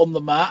about on the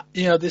mat.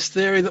 This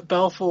theory that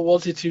Belfort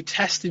wanted to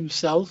test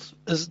himself,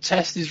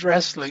 test his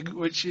wrestling,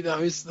 which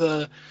is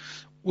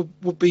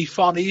would be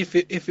funny if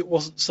it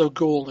wasn't so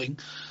galling.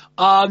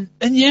 And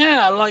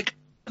yeah, like,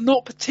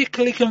 not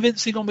particularly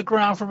convincing on the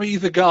ground from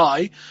either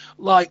guy.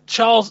 Like,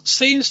 Charles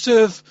seems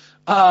to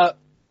have,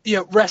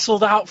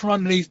 wrestled out from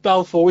underneath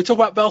Belfort. We talk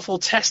about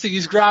Belfort testing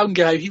his ground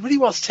game. He really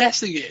was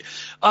testing it.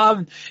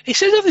 He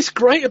seems to have this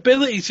great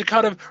ability to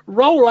kind of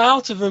roll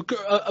out of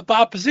a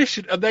bad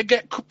position and then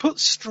get put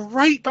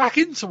straight back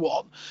into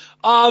one.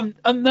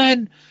 And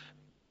then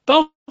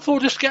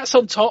Belfort just gets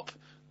on top,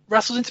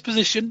 wrestles into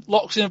position,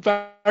 locks in a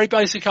very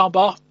basic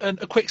armbar,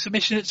 and a quick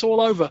submission, it's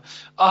all over.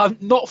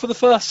 Not for the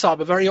first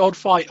time, a very odd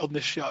fight on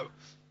this show.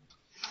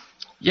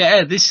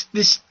 Yeah, this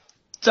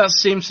does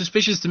seem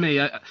suspicious to me.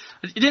 It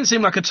didn't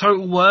seem like a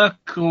total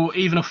work or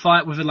even a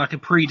fight with a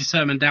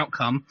predetermined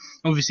outcome.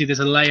 Obviously, there's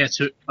a layer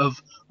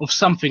of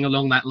something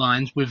along that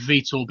lines, with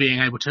Vitor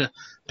being able to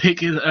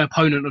pick an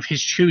opponent of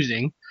his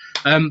choosing.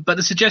 But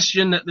the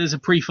suggestion that there's a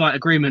pre-fight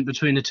agreement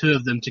between the two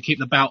of them to keep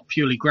the bout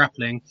purely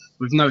grappling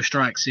with no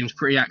strikes seems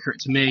pretty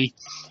accurate to me.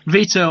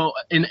 Vitor,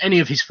 in any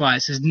of his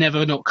fights, has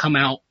never not come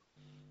out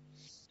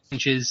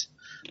inches.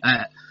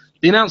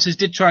 The announcers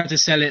did try to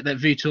sell it that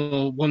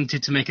Vitor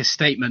wanted to make a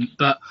statement,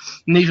 but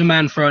neither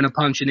man throwing a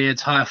punch in the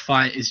entire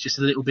fight is just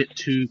a little bit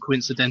too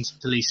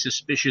coincidentally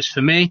suspicious for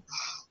me.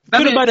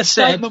 Could have made a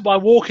statement by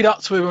walking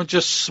up to him and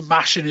just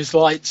smashing his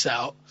lights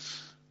out,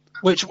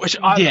 which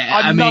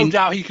I no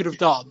doubt he could have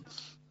done.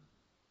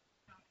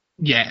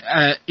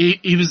 Yeah,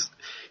 he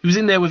was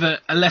in there with a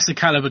lesser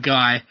caliber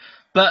guy.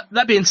 But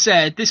that being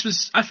said,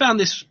 I found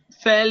this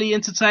fairly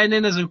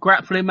entertaining as a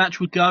grappling match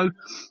would go.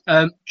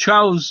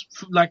 Charles,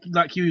 like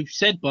you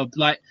said, Bob,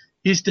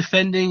 he's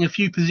defending a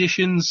few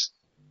positions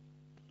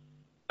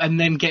and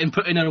then getting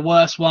put in a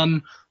worse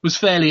one was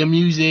fairly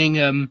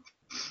amusing.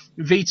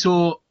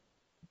 Vitor,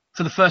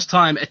 for the first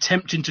time,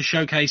 attempting to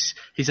showcase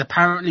his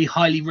apparently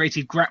highly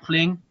rated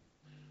grappling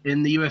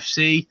in the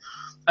UFC.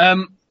 A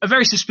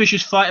very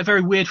suspicious fight, a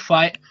very weird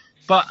fight,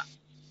 but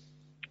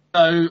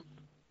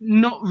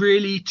not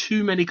really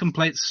too many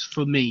complaints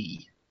for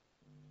me.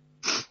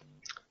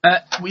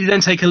 We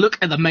then take a look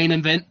at the main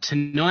event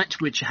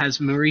tonight, which has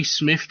Maurice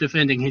Smith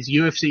defending his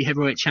UFC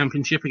Heavyweight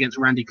Championship against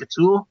Randy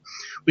Couture.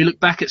 We look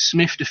back at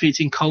Smith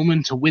defeating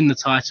Coleman to win the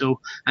title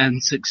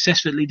and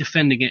successfully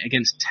defending it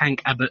against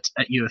Tank Abbott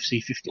at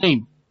UFC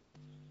 15.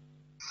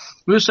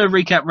 We also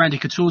recap Randy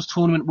Couture's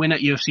tournament win at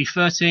UFC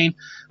 13,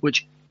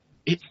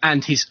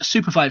 and his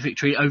super fight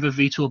victory over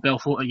Vitor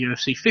Belfort at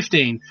UFC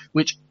 15,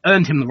 which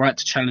earned him the right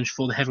to challenge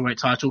for the heavyweight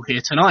title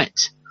here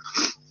tonight.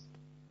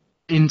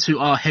 Into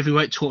our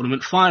heavyweight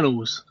tournament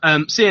finals.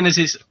 Seeing as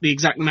it's the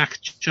exact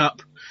matchup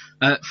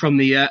from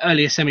the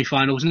earlier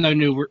semi-finals, no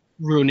new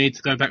real need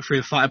to go back through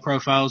the fighter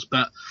profiles,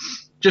 but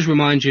just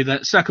remind you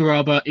that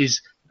Sakuraba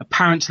is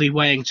apparently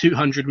weighing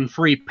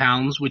 203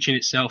 pounds, which in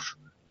itself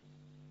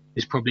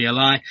is probably a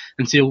lie,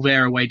 and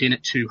Silveira weighed in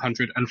at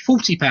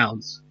 240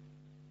 pounds.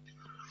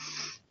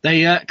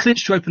 They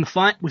clinched to open the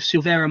fight, with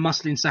Silveira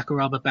muscling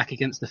Sakuraba back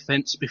against the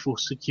fence before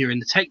securing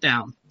the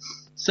takedown.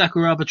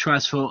 Sakuraba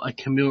tries for a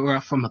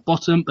Kimura from the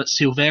bottom, but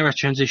Silveira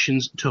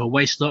transitions to a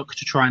waistlock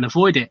to try and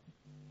avoid it.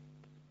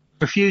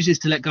 Refuses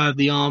to let go of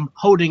the arm,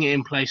 holding it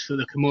in place for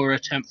the Kimura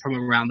attempt from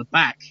around the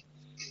back.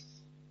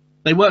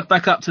 They work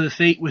back up to the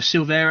feet, with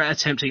Silveira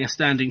attempting a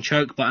standing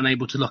choke but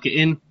unable to lock it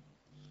in.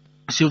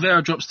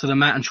 Silveira drops to the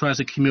mat and tries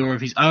a Kimura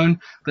of his own,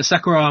 but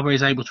Sakuraba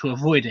is able to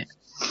avoid it.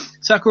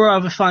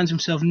 Sakuraba finds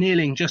himself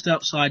kneeling just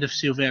outside of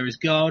Silveira's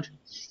guard.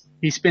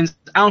 He spins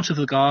out of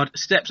the guard,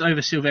 steps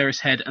over Silveira's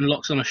head and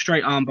locks on a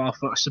straight armbar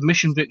for a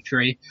submission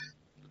victory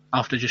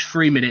after just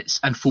 3 minutes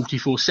and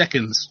 44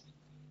 seconds.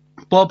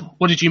 Bob,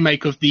 what did you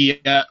make of the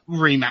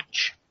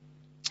rematch?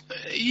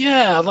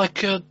 Yeah,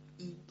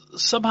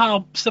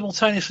 somehow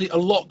simultaneously a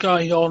lot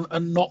going on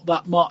and not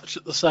that much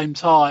at the same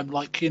time.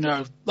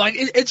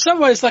 In some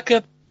ways like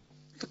an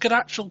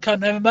actual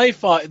kind of MMA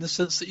fight, in the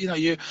sense that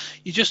you're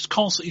just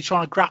constantly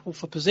trying to grapple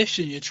for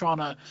position. You're trying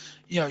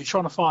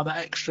to find that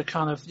extra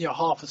kind of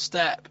half a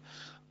step.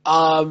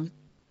 I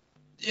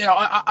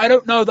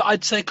don't know that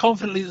I'd say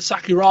confidently that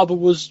Sakuraba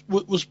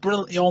was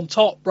brilliantly on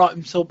top right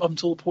until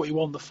the point he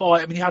won the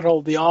fight. I mean, he had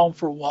hold of the arm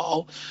for a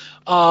while,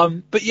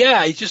 but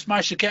yeah, he just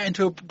managed to get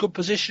into a good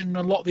position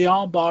and lock the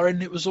armbar,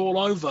 and it was all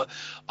over.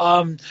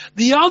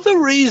 The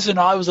other reason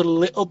I was a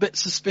little bit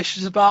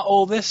suspicious about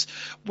all this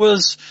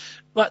was,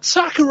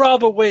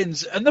 Sakuraba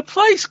wins, and the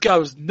place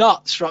goes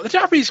nuts, right? The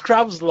Japanese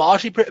crowd was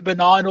largely pretty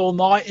benign all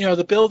night.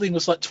 The building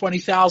was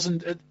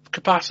 20,000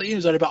 capacity. It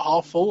was only about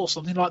half full or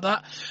something like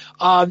that.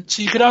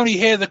 So you could only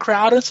hear the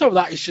crowd, and some of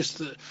that is just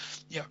the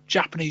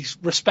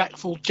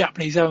respectful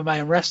Japanese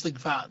MMA and wrestling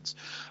fans.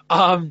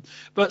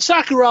 But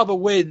Sakuraba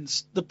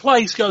wins. The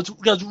place goes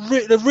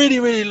really,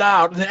 really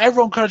loud, and then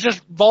everyone kind of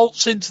just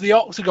vaults into the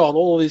octagon,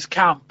 all of his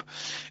camp.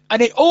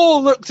 And it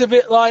all looked a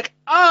bit like,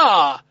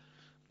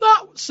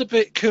 that's a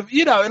bit,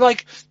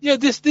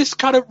 this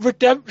kind of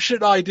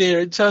redemption idea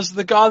in terms of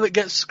the guy that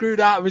gets screwed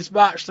out of his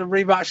match, the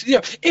rematch.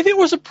 If it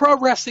was a pro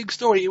wrestling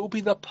story, it would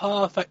be the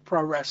perfect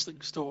pro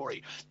wrestling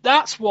story.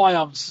 That's why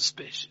I'm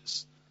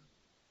suspicious.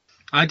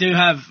 I do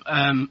have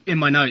in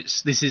my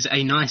notes, this is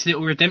a nice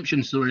little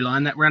redemption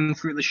storyline that ran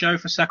through the show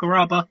for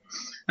Sakuraba,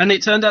 and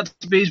it turned out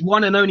to be his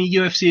one and only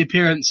UFC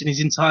appearance in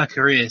his entire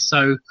career.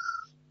 So,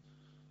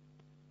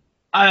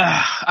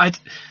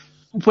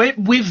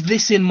 with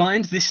this in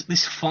mind,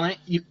 this fight,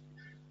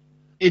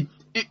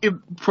 it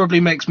probably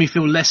makes me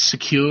feel less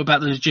secure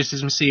about the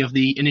legitimacy of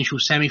the initial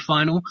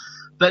semi-final.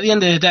 But at the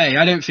end of the day,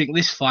 I don't think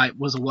this fight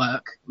was a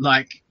work.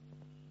 Like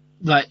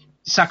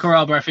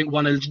Sakuraba, I think,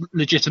 won a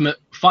legitimate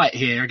fight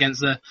here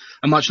against a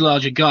much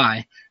larger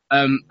guy.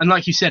 And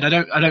like you said, I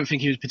don't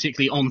think he was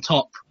particularly on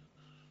top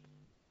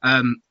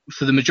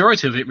for the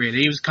majority of it,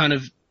 really. He was kind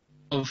of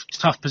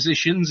tough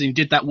positions, and he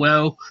did that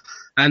well.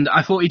 And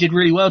I thought he did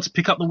really well to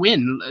pick up the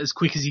win as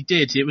quick as he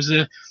did. It was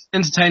a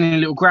entertaining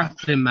little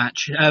grappling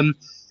match.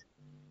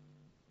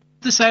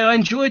 To say I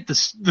enjoyed the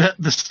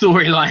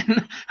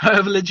storyline,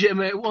 however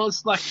legitimate it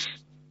was. Like,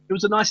 it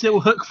was a nice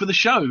little hook for the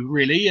show,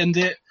 really, and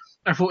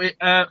I thought it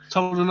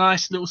told a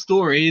nice little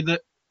story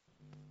that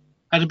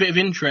had a bit of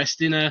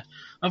interest in a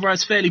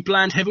otherwise fairly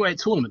bland heavyweight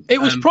tournament. It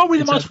was probably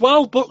the most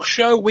well-booked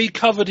show we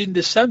covered in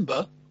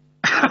December.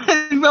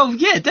 Well,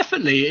 yeah,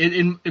 definitely.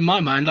 In my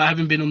mind, I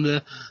haven't been on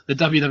the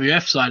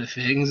WWF side of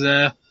things.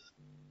 I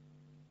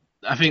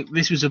think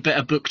this was a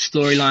better booked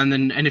storyline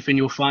than anything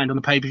you'll find on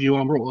the pay-per-view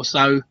on Raw,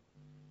 so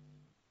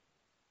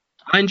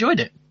I enjoyed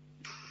it.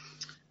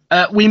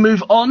 We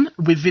move on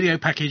with video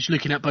package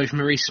looking at both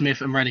Maurice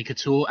Smith and Randy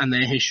Couture and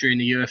their history in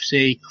the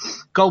UFC.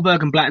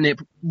 Goldberg and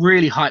Blatnick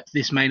really hyped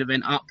this main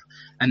event up,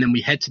 and then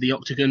we head to the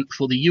Octagon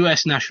for the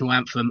US National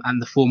Anthem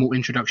and the formal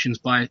introductions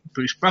by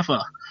Bruce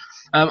Buffer.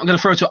 I'm going to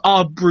throw to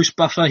our Bruce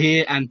Buffer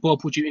here, and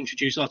Bob, would you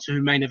introduce our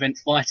two main event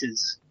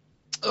fighters?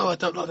 Oh, I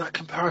don't like that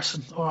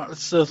comparison. All right,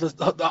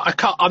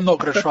 I'm not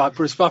going to try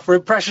Bruce Buffer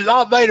impressions.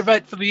 Our main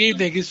event for the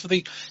evening is for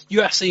the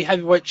UFC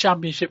Heavyweight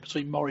Championship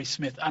between Maurice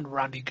Smith and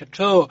Randy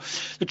Couture.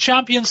 The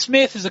champion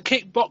Smith is a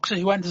kickboxer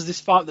who enters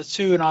this fight with a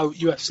 2-0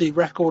 UFC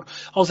record,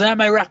 holds an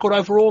MMA record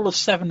overall of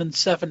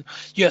 7-7.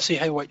 UFC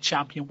Heavyweight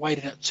Champion, weighed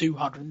in at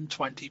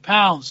 220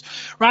 pounds.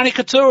 Randy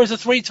Couture is a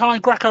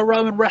 3-time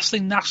Greco-Roman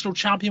Wrestling National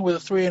Champion with a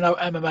 3-0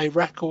 MMA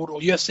record, or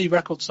UFC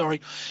record,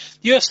 sorry.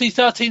 UFC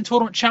 13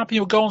 Tournament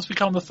Champion will go on to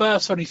become the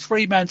first only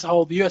 3 men to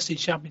hold the UFC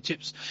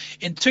championships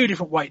in 2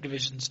 different weight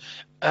divisions,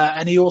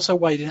 and he also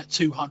weighed in at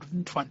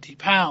 220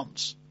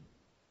 pounds.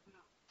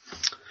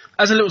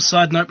 As a little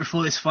side note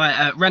before this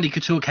fight, Randy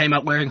Couture came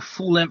out wearing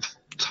full-length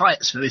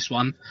tights for this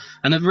one,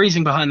 and the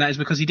reason behind that is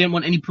because he didn't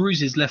want any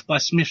bruises left by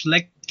Smith's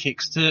leg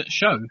kicks to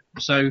show,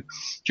 so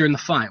during the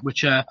fight,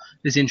 which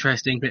is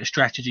interesting, bit of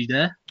strategy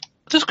there.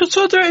 Does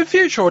Couture do it in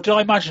future, or did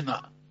I imagine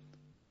that?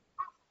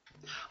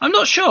 I'm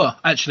not sure,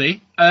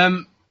 actually.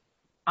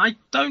 I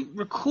don't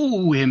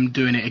recall him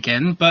doing it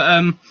again, but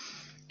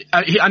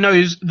I know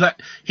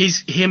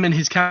him and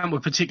his camp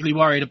were particularly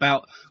worried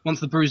about once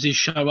the bruises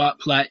show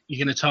up, like,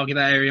 you're going to target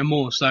that area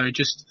more. So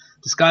just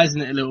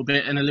disguising it a little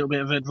bit and a little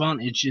bit of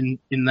advantage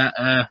in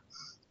that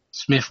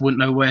Smith wouldn't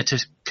know where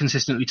to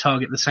consistently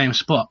target the same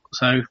spot.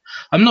 So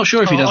I'm not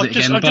sure if he does it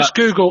again. I've just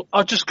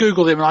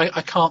Googled him, and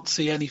I can't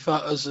see any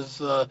photos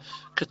of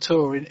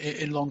Couture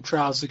in long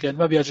trousers again.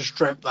 Maybe I just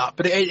dreamt that,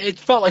 but it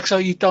felt like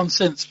something he'd done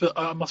since. But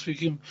I must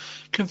be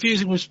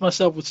confusing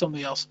myself with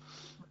something else.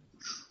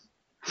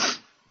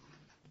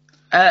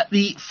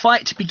 The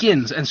fight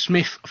begins, and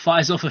Smith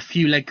fires off a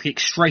few leg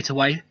kicks straight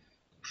away,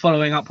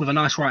 following up with a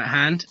nice right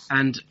hand,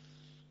 and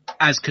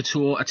as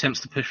Couture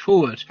attempts to push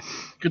forward.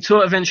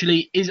 Couture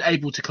eventually is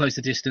able to close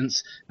the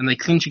distance, and they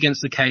clinch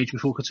against the cage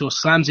before Couture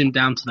slams him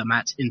down to the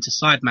mat into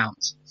side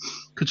mounts.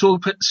 Couture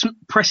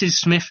presses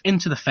Smith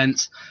into the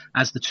fence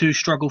as the two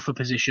struggle for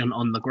position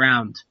on the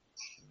ground.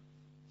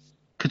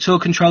 Couture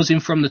controls him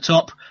from the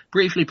top,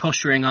 briefly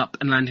posturing up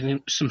and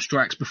landing some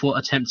strikes before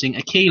attempting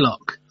a key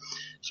lock.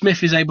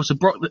 Smith is able to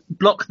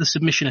block the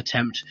submission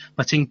attempt,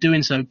 but in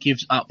doing so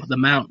gives up the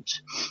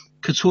mount.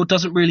 Couture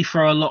doesn't really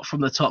throw a lot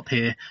from the top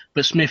here,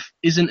 but Smith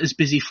isn't as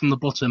busy from the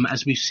bottom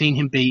as we've seen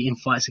him be in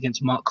fights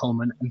against Mark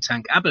Coleman and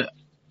Tank Abbott.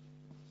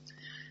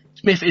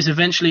 Smith is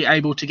eventually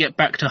able to get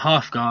back to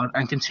half guard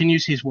and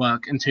continues his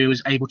work until he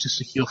is able to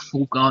secure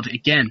full guard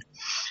again.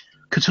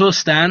 Couture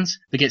stands,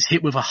 but gets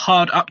hit with a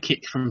hard up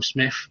kick from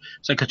Smith,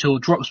 so Couture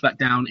drops back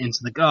down into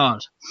the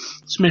guard.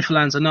 Smith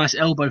lands a nice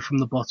elbow from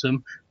the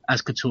bottom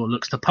as Couture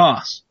looks to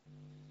pass.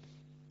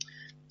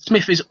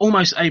 Smith is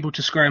almost able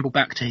to scramble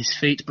back to his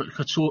feet, but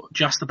Couture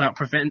just about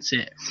prevents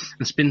it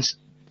and spins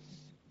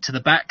to the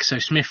back, so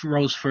Smith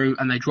rolls through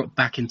and they drop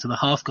back into the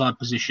half guard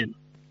position.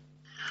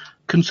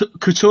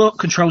 Couture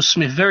controls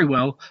Smith very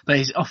well, but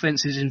his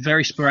offense is in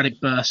very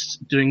sporadic bursts,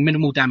 doing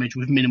minimal damage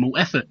with minimal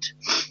effort.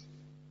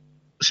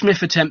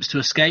 Smith attempts to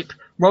escape,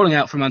 rolling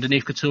out from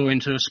underneath Couture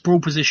into a sprawl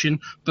position,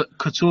 but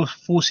Couture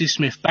forces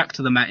Smith back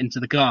to the mat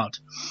into the guard.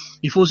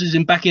 He forces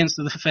him back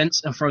into the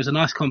fence and throws a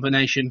nice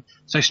combination,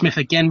 so Smith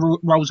again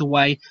rolls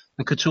away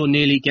and Couture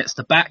nearly gets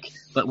the back,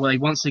 but they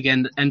once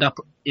again end up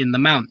in the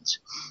mount.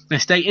 They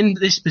stay in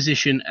this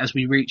position as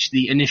we reach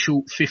the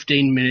initial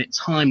 15-minute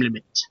time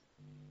limit.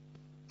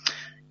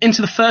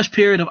 Into the first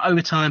period of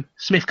overtime,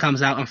 Smith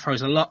comes out and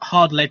throws a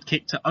hard lead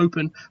kick to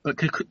open, but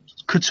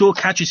Couture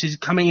catches his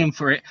coming in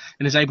for it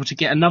and is able to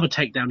get another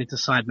takedown into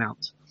side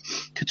mount.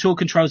 Couture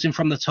controls him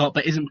from the top,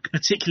 but isn't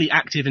particularly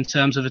active in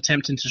terms of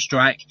attempting to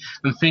strike,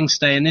 and things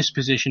stay in this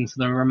position for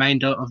the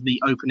remainder of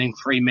the opening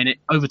 3-minute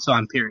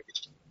overtime period.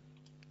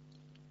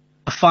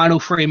 The final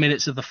 3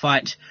 minutes of the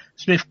fight,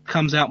 Smith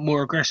comes out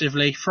more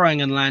aggressively,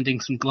 throwing and landing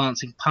some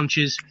glancing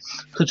punches.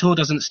 Couture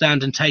doesn't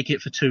stand and take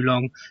it for too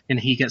long, and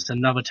he gets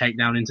another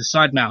takedown into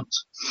side mount.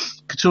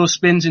 Couture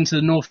spins into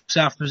the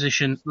north-south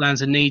position,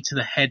 lands a knee to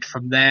the head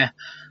from there.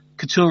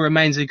 Couture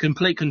remains in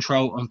complete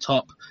control on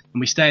top, and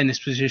we stay in this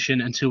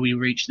position until we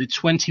reach the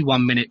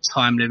 21-minute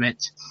time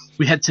limit.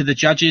 We head to the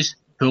judges,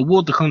 who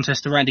award the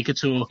contest to Randy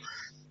Couture,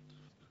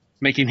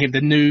 making him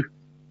the new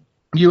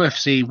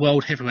UFC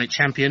World Heavyweight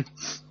Champion.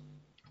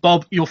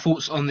 Bob, your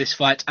thoughts on this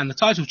fight and the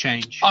title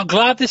change? I'm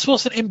glad this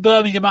wasn't in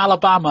Birmingham,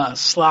 Alabama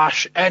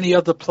 / any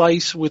other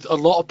place with a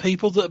lot of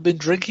people that have been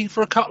drinking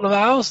for a couple of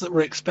hours that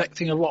were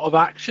expecting a lot of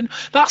action.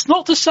 That's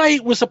not to say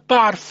it was a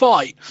bad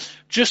fight,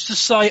 just to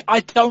say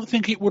I don't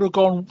think it would have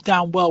gone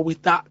down well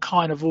with that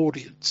kind of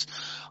audience.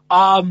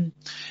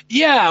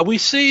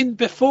 We've seen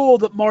before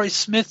that Maurice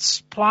Smith's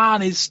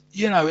plan is,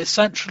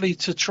 essentially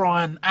to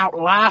try and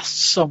outlast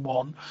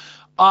someone.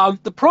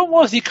 The problem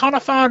was he kind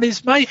of found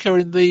his maker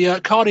in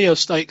the cardio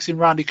stakes in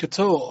Randy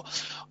Couture.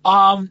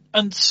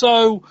 And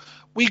so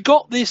we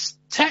got this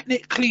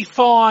technically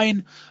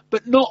fine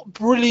but not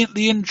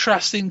brilliantly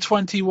interesting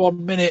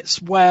 21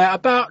 minutes where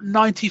about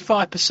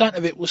 95%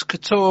 of it was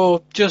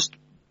Couture just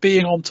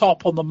being on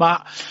top on the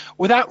mat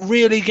without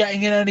really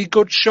getting in any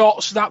good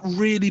shots, without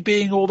really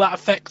being all that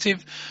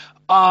effective.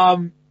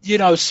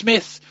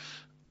 Smith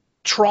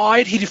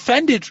tried, he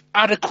defended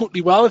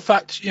adequately well, in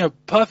fact,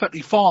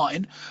 perfectly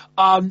fine,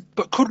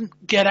 but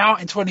couldn't get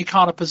out into any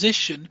kind of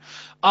position.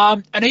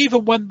 And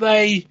even when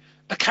they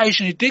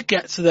occasionally did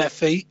get to their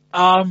feet,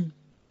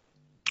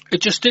 it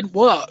just didn't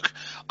work.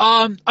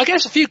 I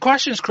guess a few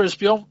questions, Chris,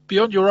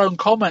 beyond your own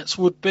comments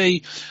would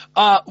be,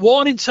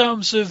 one, in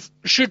terms of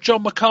should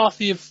John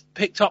McCarthy have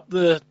picked up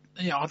the,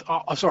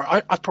 I'm sorry,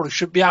 I probably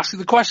shouldn't be asking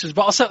the questions,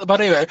 but I'll set them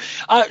out anyway.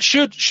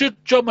 Should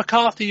John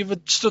McCarthy have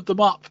stood them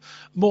up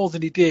more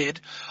than he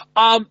did?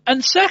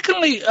 And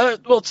secondly,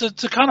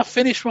 to kind of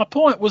finish my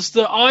point was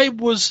that I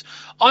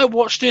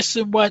watched this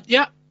and went,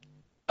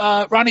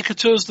 Randy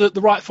Couture's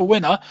the rightful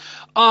winner.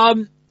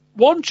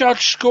 One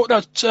judge scored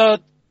it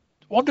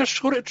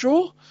a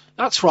draw.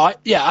 That's right,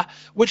 yeah,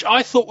 which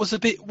I thought was a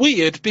bit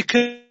weird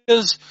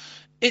because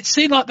it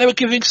seemed like they were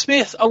giving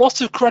Smith a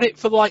lot of credit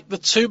for like the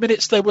 2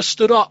 minutes they were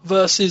stood up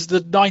versus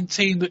the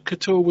 19 that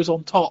Couture was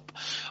on top.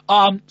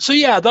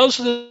 Those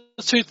are the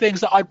two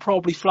things that I'd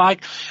probably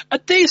flag. A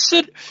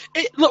decent,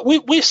 look,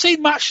 we've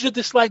seen matches of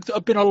this length that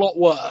have been a lot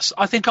worse.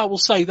 I think I will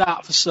say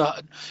that for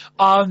certain.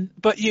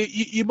 But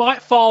you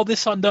might file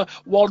this under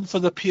one for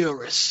the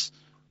purists.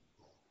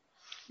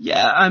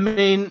 Yeah, I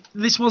mean,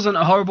 this wasn't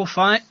a horrible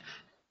fight.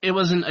 It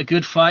wasn't a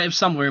good fight. It was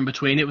somewhere in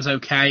between. It was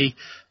okay.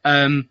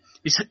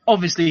 It's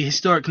obviously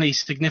historically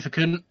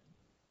significant,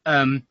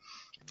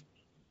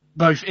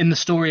 both in the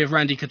story of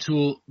Randy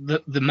Couture,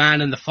 the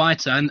man and the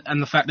fighter,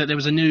 and the fact that there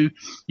was a new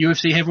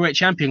UFC heavyweight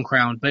champion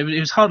crowned. But it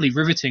was hardly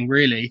riveting,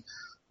 really.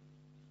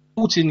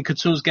 Not in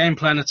Couture's game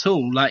plan at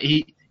all. Like,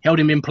 he held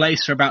him in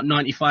place for about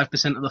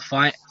 95% of the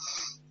fight.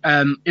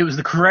 It was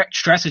the correct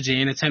strategy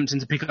in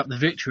attempting to pick up the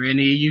victory, and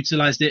he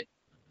utilised it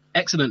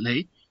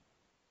excellently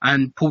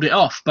and pulled it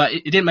off, but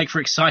it didn't make for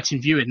exciting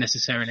viewing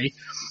necessarily.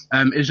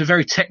 It was a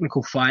very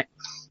technical fight,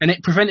 and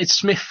it prevented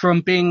Smith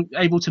from being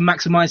able to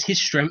maximise his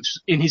strengths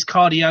in his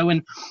cardio.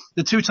 And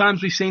the two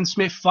times we've seen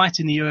Smith fight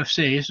in the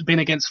UFC has been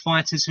against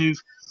fighters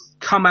who've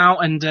come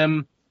out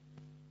and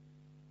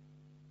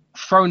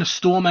thrown a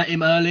storm at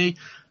him early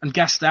and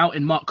gassed out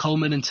in Mark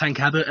Coleman and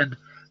Tank Abbott. And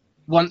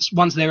once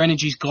their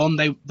energy's gone,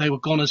 they were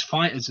gone as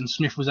fighters, and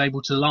Smith was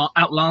able to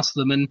outlast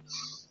them and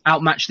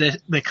outmatch their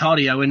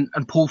cardio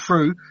and pull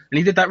through. And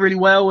he did that really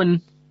well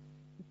in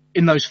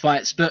those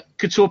fights. But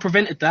Couture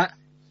prevented that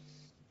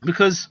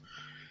because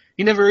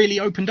he never really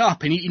opened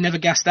up and he never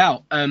gassed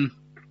out.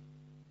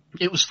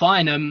 It was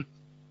fine.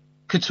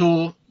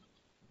 Couture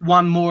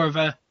won more of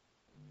a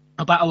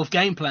battle of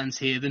game plans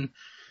here than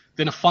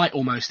a fight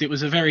almost. It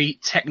was a very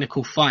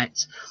technical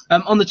fight.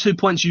 On the 2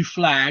 points you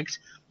flagged,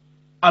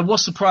 I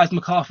was surprised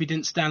McCarthy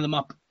didn't stand them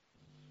up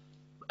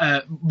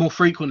more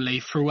frequently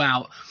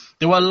throughout.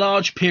 There were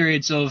large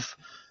periods of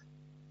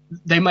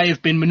they may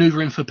have been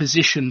manoeuvring for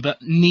position, but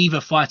neither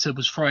fighter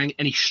was throwing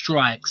any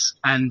strikes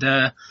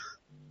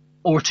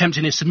or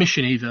attempting a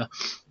submission either.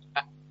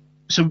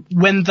 So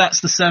when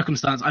that's the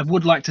circumstance, I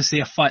would like to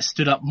see a fight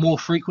stood up more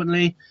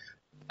frequently.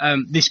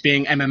 This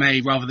being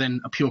MMA rather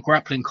than a pure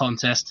grappling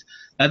contest.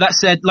 That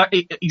said,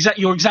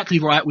 you're exactly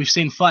right. We've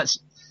seen fights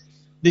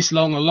this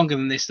long or longer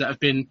than this that have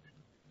been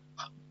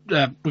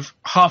with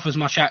half as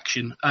much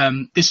action.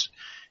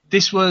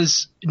 This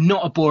was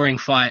not a boring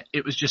fight.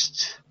 It was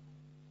just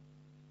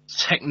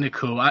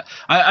technical.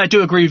 I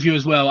do agree with you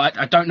as well.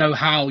 I don't know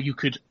how you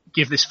could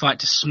give this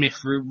fight to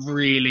Smith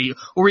really,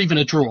 or even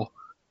a draw.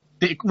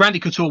 Randy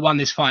Couture won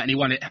this fight, and he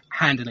won it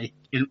handily,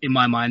 in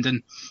my mind,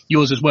 and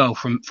yours as well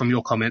from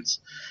your comments.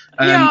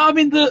 Yeah, I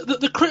mean,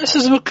 the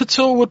criticism of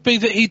Couture would be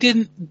that he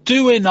didn't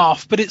do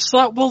enough, but it's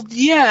like, well,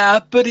 yeah,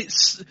 but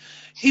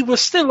he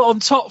was still on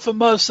top for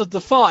most of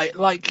the fight.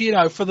 Like, you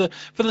know, for the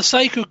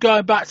sake of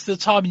going back to the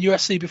time in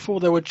UFC before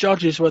there were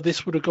judges where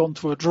this would have gone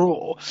to a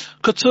draw,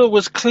 Couture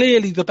was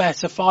clearly the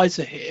better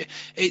fighter here.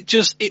 It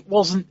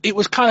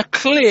was kind of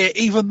clear,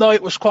 even though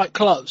it was quite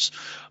close.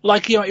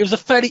 Like, you know, it was a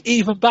fairly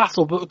even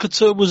battle, but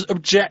Couture was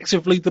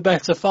objectively the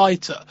better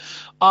fighter.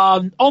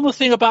 On the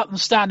thing about them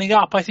standing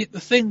up, I think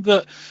the thing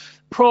that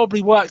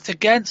probably worked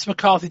against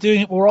McCarthy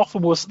doing it more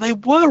often was they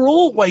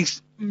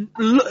always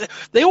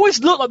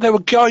looked like they were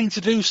going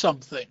to do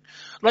something.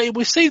 Like,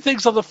 we've seen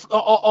things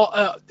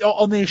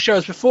on these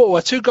shows before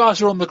where two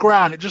guys are on the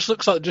ground, it just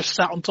looks like they just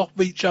sat on top of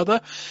each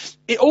other.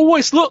 It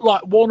always looked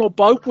like one or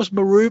both was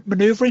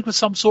manoeuvring for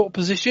some sort of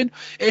position.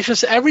 It's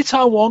just every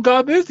time one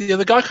guy moved, the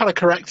other guy kind of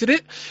corrected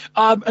it.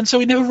 And so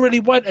he never really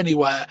went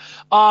anywhere.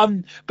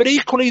 But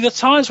equally, the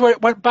times where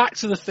it went back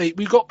to the feet,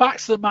 we got back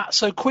to the mat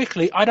so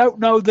quickly, I don't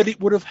know that it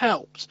would have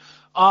helped.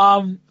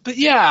 But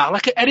yeah,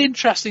 like an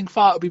interesting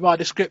fight would be my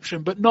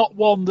description, but not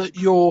one that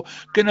you're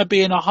going to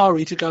be in a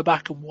hurry to go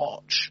back and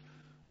watch.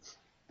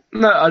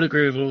 No, I'd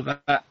agree with all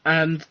that.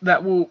 And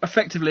that will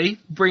effectively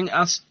bring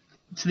us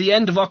to the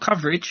end of our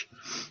coverage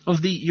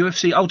of the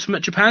UFC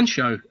Ultimate Japan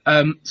show.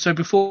 So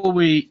before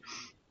we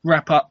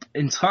wrap up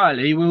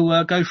entirely,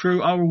 we'll go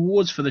through our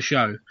awards for the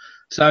show.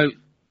 So,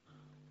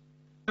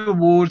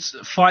 awards,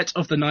 Fight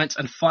of the Night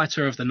and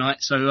Fighter of the Night.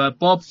 So,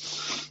 Bob,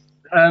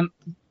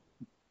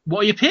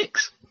 what are your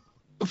picks?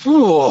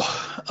 Ooh,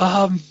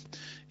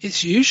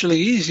 it's usually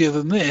easier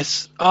than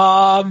this.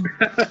 Well,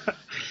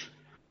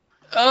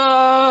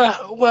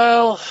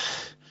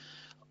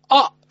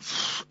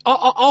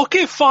 I'll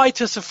give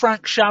fighter to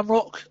Frank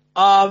Shamrock.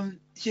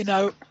 You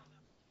know,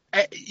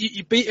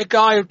 you beat a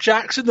guy of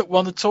Jackson that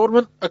won the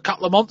tournament a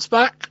couple of months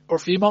back, or a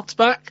few months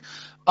back,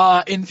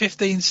 in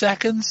 15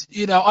 seconds.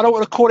 You know, I don't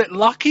want to call it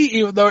lucky,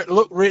 even though it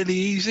looked really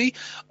easy.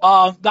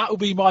 That would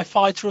be my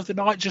fighter of the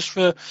night, just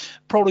for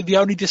probably the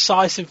only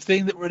decisive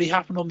thing that really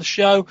happened on the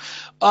show.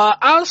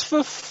 As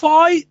for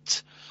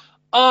fight,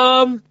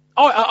 an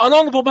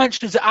honourable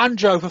mention to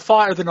Anjo for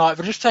fight of the night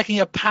for just taking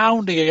a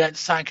pounding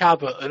against Tank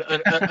Abbott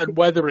and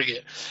weathering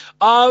it.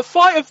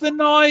 Fight of the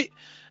night,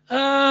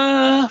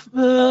 I'll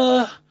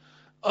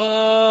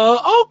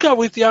go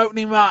with the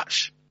opening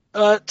match.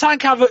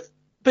 Tank Abbott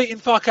beating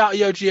fuck out of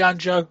Yoji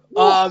Anjo.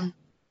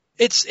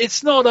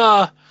 It's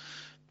not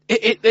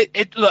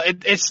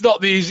it's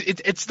not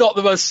it's not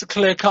the most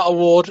clear cut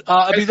award.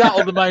 I mean, that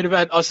on the main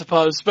event, I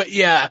suppose. But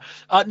yeah,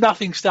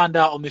 nothing stand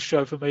out on this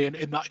show for me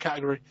in that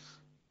category.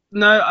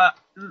 No,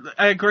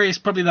 I agree. It's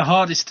probably the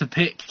hardest to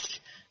pick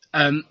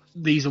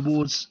these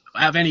awards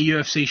out of any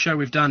UFC show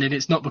we've done, and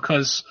it's not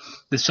because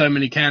there's so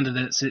many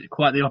candidates. It's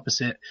quite the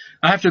opposite.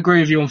 I have to agree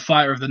with you on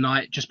Fighter of the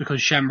Night, just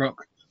because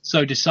Shamrock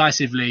so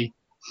decisively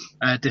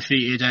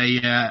defeated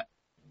a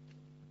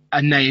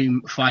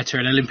name fighter,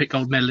 an Olympic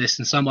gold medalist,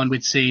 and someone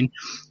we'd seen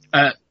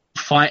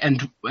fight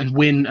and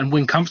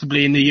win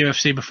comfortably in the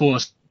UFC before.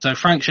 So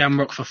Frank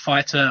Shamrock for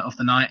Fighter of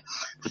the Night.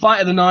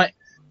 Fight of the Night,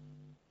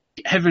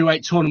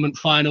 heavyweight tournament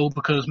final,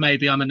 because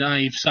maybe I'm a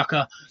naive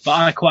sucker, but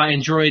I quite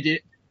enjoyed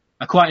it.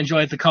 I quite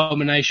enjoyed the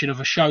culmination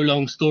of a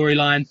show-long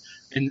storyline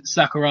in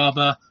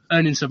Sakuraba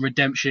earning some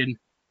redemption,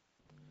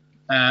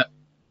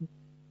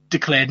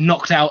 declared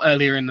knocked out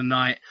earlier in the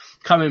night,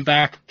 coming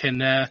back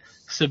and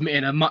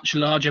submitting a much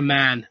larger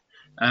man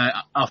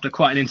after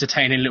quite an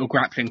entertaining little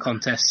grappling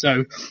contest.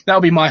 So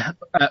that'll be my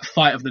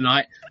fight of the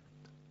night.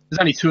 There's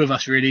only two of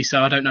us really,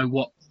 so I don't know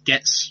what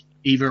gets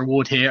either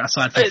award here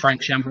aside from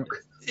Frank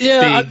Shamrock.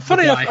 Yeah,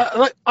 funny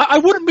enough, I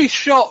wouldn't be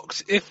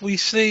shocked if we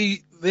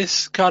see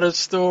this kind of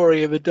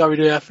story in the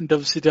WWF and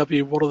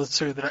WCW, one of the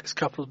two, in the next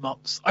couple of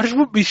months. I just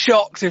wouldn't be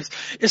shocked if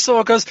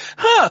someone goes,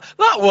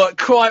 that worked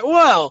quite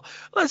well.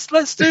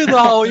 Let's do the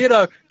whole,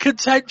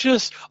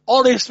 contentious,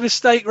 honest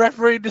mistake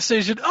refereeing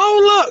decision.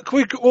 Oh, look,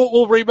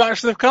 we'll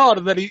rematch the card,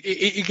 and then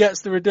he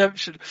gets the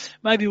redemption.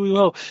 Maybe we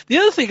will. The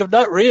other thing of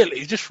note,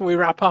 really, just before we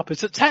wrap up, is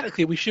that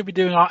technically we should be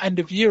doing our end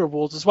of year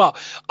awards as well.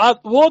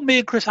 One, me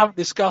and Chris haven't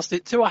discussed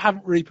it. Two, I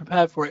haven't really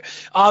prepared for it.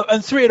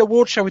 And three, an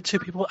award show with two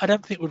people I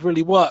don't think would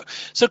really work.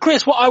 So,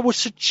 Chris, what I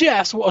was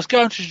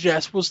going to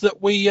suggest was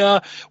that we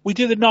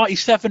do the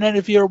 97 end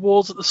of year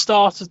awards at the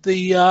start of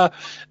the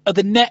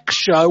next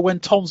show when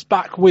Tom's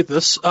back with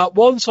us.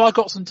 One, so I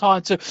got some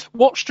time to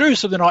watch through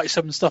some of the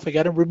 97 stuff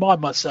again and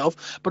remind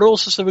myself, but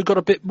also so we've got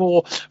a bit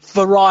more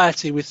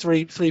variety with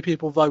three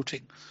people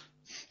voting.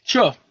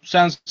 Sure,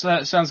 sounds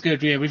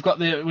good. Yeah, we've got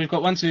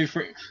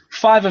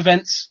 5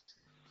 events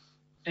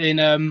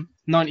in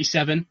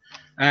 97,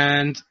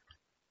 and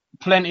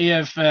plenty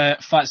of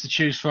fights to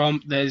choose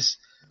from. There's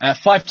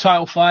 5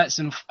 title fights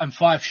and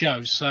 5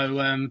 shows,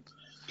 so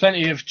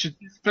plenty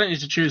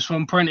to choose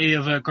from. Plenty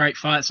of great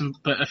fights,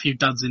 but a few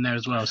duds in there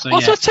as well. So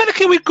also,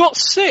 technically, we've got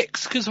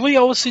 6 because we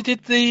obviously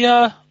did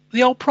the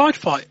old Pride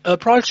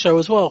show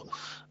as well.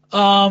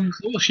 Of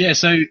course, yeah.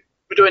 So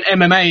We're doing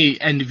MMA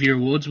end of year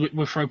awards.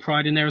 We'll throw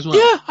Pride in there as well.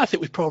 Yeah, I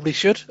think we probably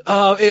should.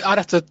 I'd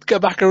have to go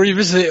back and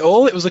revisit it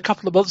all. It was a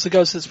couple of months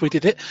ago since we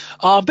did it.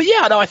 But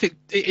yeah, no, I think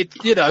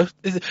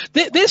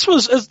this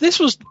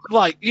was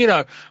like,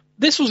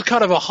 this was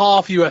kind of a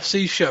half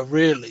UFC show,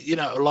 really.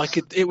 Like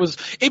it was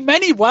in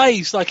many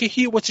ways, like if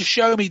you were to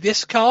show me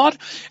this card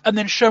and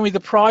then show me the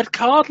Pride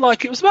card,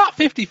 like it was about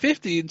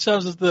 50-50 in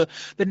terms of the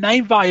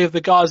name value of the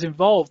guys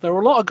involved. There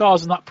were a lot of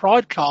guys on that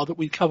Pride card that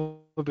we covered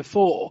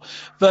before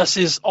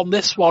versus on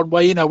this one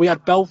where, we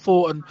had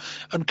Belfort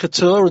and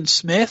Couture and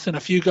Smith and a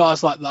few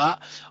guys like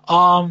that.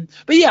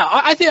 But yeah,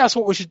 I think that's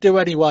what we should do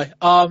anyway.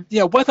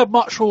 Whether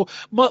much of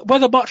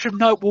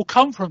note will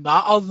come from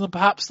that other than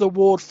perhaps the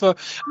award for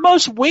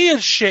most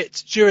weird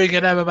shit during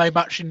an MMA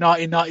match in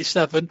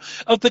 1997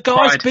 of the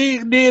guys Pride.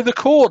 being near the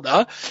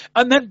corner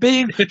and then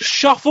being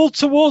shuffled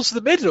towards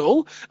the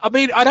middle. I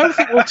mean, I don't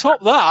think we'll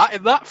top that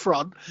in that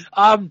front.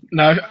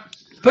 No,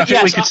 but I think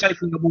yes, we could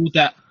safely award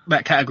that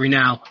category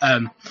now,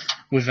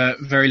 with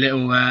very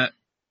little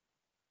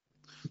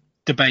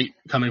debate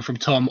coming from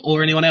Tom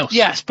or anyone else.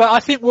 Yes, but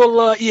I think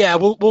we'll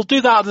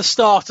do that at the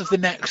start of the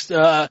next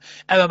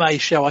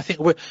MMA show. I think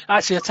I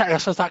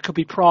suppose that could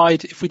be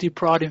Pride if we do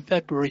Pride in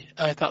February.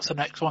 If that's the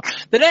next one.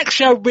 The next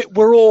show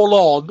we're all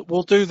on,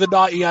 we'll do the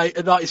 98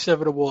 and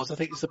 97 awards. I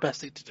think it's the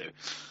best thing to do.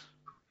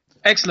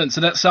 Excellent.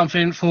 So that's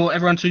something for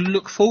everyone to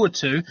look forward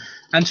to,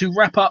 and to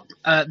wrap up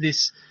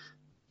this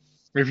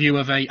review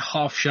of a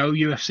half show,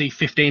 UFC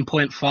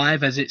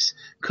 15.5 as it's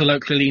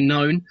colloquially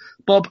known.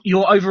 Bob,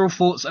 your overall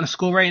thoughts and a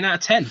score rating out of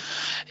 10?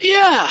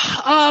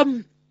 Yeah,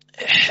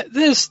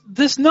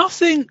 there's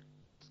nothing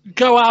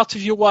go out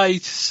of your way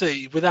to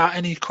see without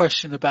any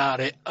question about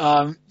it.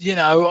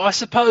 I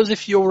suppose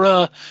if you're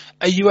a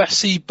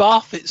UFC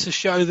buff, it's a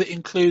show that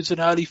includes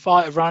an early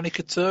fight of Randy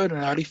Couture and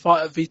an early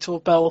fight of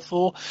Vitor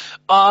Belfort.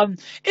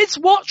 It's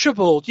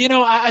watchable.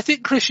 I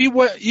think, Chris, you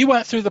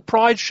went through the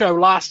Pride show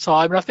last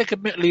time, and I think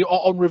admittedly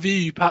on review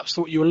you perhaps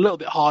thought you were a little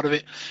bit hard of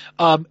it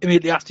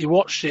immediately after you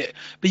watched it.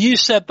 But you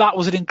said that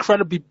was an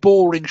incredibly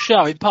boring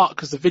show, in part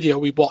because the video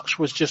we watched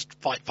was just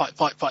fight.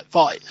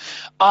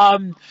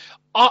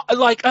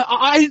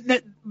 I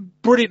didn't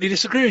brilliantly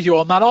disagree with you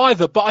on that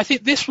either, but I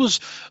think this was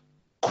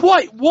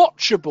quite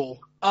watchable,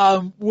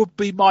 would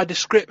be my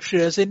description,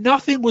 as in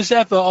nothing was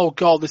ever, oh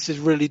God, this is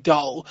really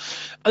dull.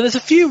 And there's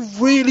a few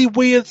really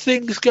weird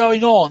things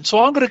going on,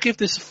 so I'm going to give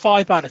this a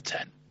 5 out of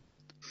 10.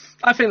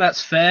 I think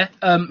that's fair.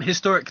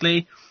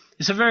 Historically,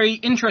 it's a very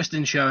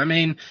interesting show. I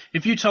mean,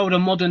 if you told a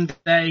modern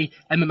day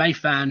MMA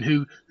fan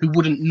who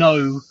wouldn't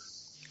know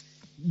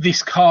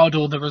this card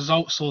or the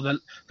results or the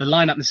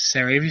lineup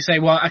necessary, if you say,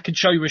 well, I could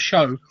show you a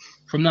show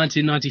from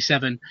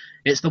 1997,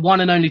 it's the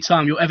one and only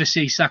time you'll ever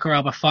see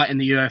Sakuraba fight in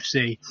the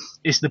UFC.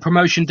 It's the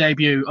promotion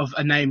debut of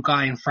a named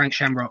guy in Frank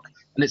Shamrock,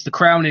 and it's the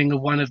crowning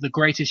of one of the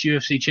greatest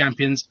UFC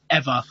champions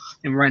ever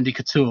in Randy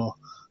Couture.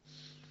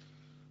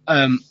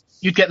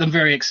 You'd get them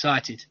very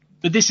excited.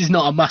 But this is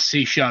not a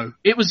must-see show.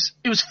 It was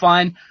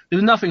fine. There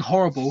was nothing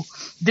horrible.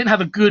 It didn't have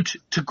a good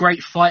to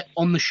great fight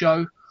on the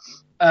show.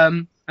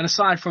 And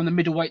aside from the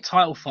middleweight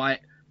title fight,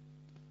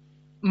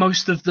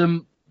 most of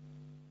them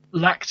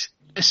lacked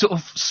a sort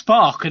of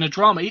spark and a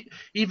drama.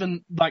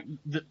 Even like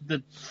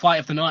the fight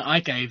of the night I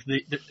gave,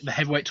 the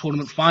heavyweight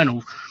tournament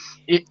final,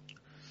 there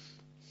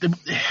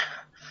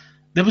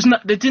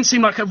didn't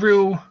seem like a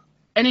real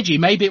energy.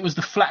 Maybe it was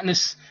the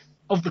flatness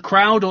of the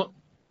crowd, or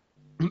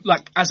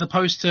like as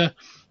opposed to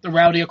the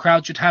rowdier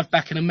crowd you'd have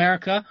back in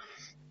America.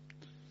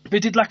 But it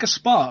did lack a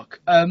spark.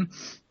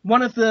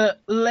 One of the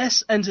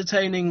less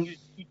entertaining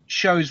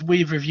shows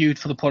we've reviewed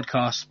for the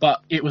podcast,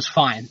 but it was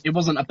fine. It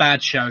wasn't a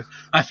bad show.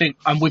 I think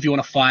I'm with you on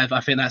a 5. I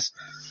think that's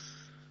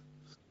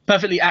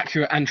perfectly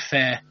accurate and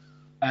fair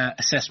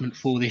assessment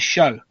for this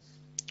show.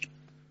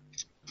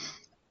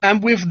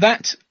 And with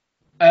that,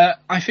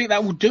 I think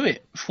that will do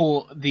it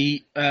for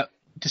the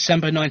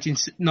December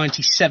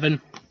 1997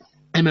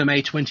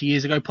 MMA 20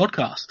 Years Ago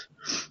podcast.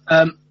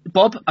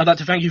 Bob, I'd like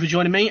to thank you for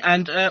joining me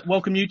and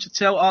welcome you to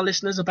tell our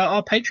listeners about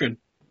our Patreon.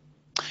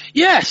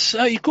 Yes,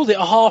 you called it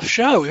a half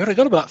show. We only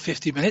got about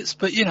 50 minutes,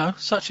 but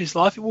such is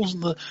life. It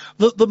wasn't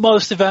the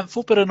most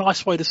eventful, but a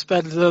nice way to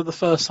spend the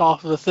first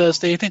half of a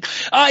Thursday evening.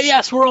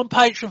 Yes, we're on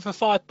Patreon for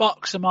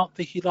 $5 a month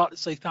if you'd like to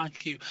say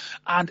thank you.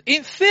 And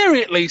in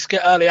theory, at least,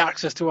 get early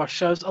access to our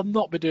shows. I've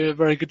not been doing a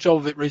very good job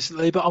of it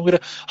recently, but I'm going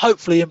to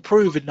hopefully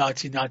improve in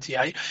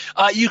 1998.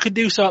 You can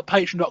do so at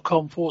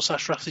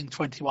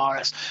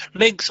patreon.com/wrestling20rs.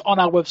 Links on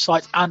our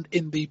website and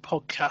in the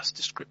podcast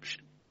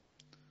description.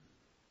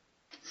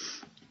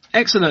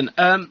 Excellent.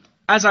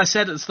 As I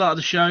said at the start of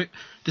the show,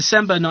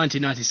 December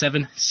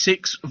 1997,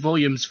 6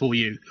 volumes for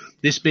you.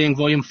 This being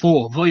Volume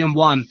 4. Volume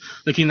 1,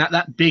 looking at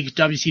that big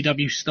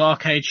WCW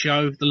Starrcade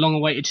show, the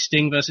long-awaited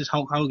Sting versus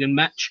Hulk Hogan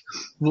match.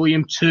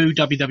 Volume 2,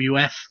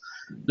 WWF,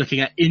 looking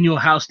at In Your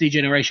House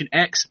D-Generation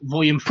X.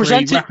 Volume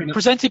 3,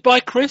 presented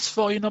by Chris,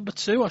 Volume number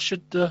 2. I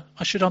should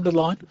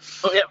underline.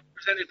 Oh yeah,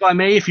 presented by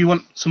me. If you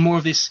want some more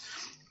of this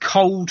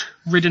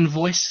cold-ridden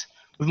voice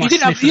with my you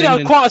didn't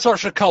have quite as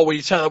much of a cold when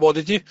you tell them all,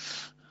 did you?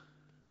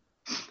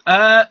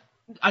 I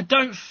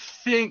don't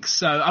think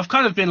so. I've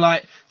kind of been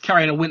like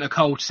carrying a winter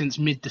cold since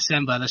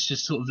mid-December. That's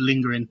just sort of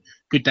lingering,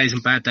 good days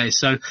and bad days.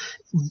 So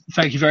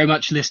thank you very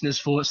much, listeners,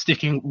 for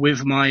sticking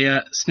with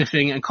my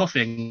sniffing and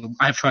coughing.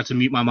 I have tried to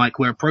mute my mic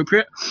where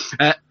appropriate.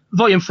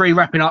 Volume 3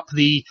 wrapping up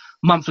the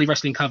monthly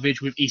wrestling coverage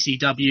with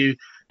ECW.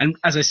 And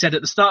as I said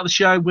at the start of the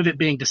show, with it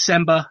being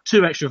December,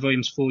 2 extra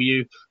volumes for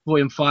you.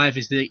 Volume 5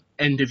 is the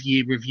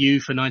end-of-year review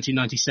for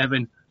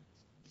 1997.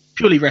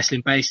 Purely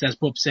wrestling based, as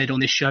Bob said on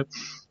this show.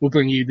 We'll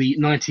bring you the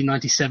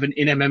 1997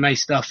 in MMA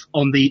stuff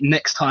on the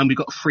next time we've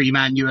got a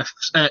 3-man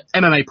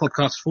MMA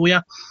podcast for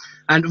you.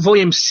 And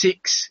Volume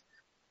 6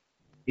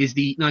 is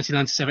the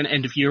 1997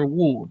 end-of-year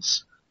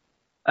awards.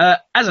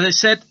 As I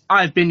said,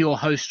 I've been your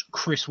host,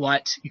 Chris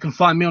White. You can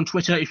find me on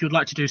Twitter if you'd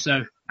like to do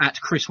so at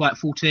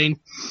ChrisWhite14.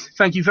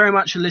 Thank you very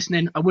much for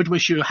listening. I would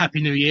wish you a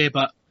happy new year,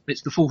 but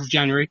it's the 4th of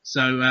January,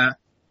 so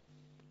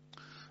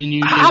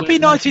happy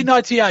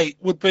 1998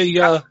 would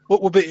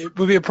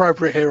be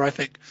appropriate here, I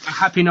think. A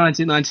happy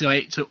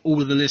 1998 to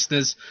all of the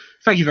listeners.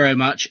 Thank you very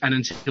much, and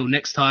until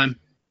next time,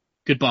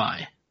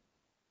 goodbye.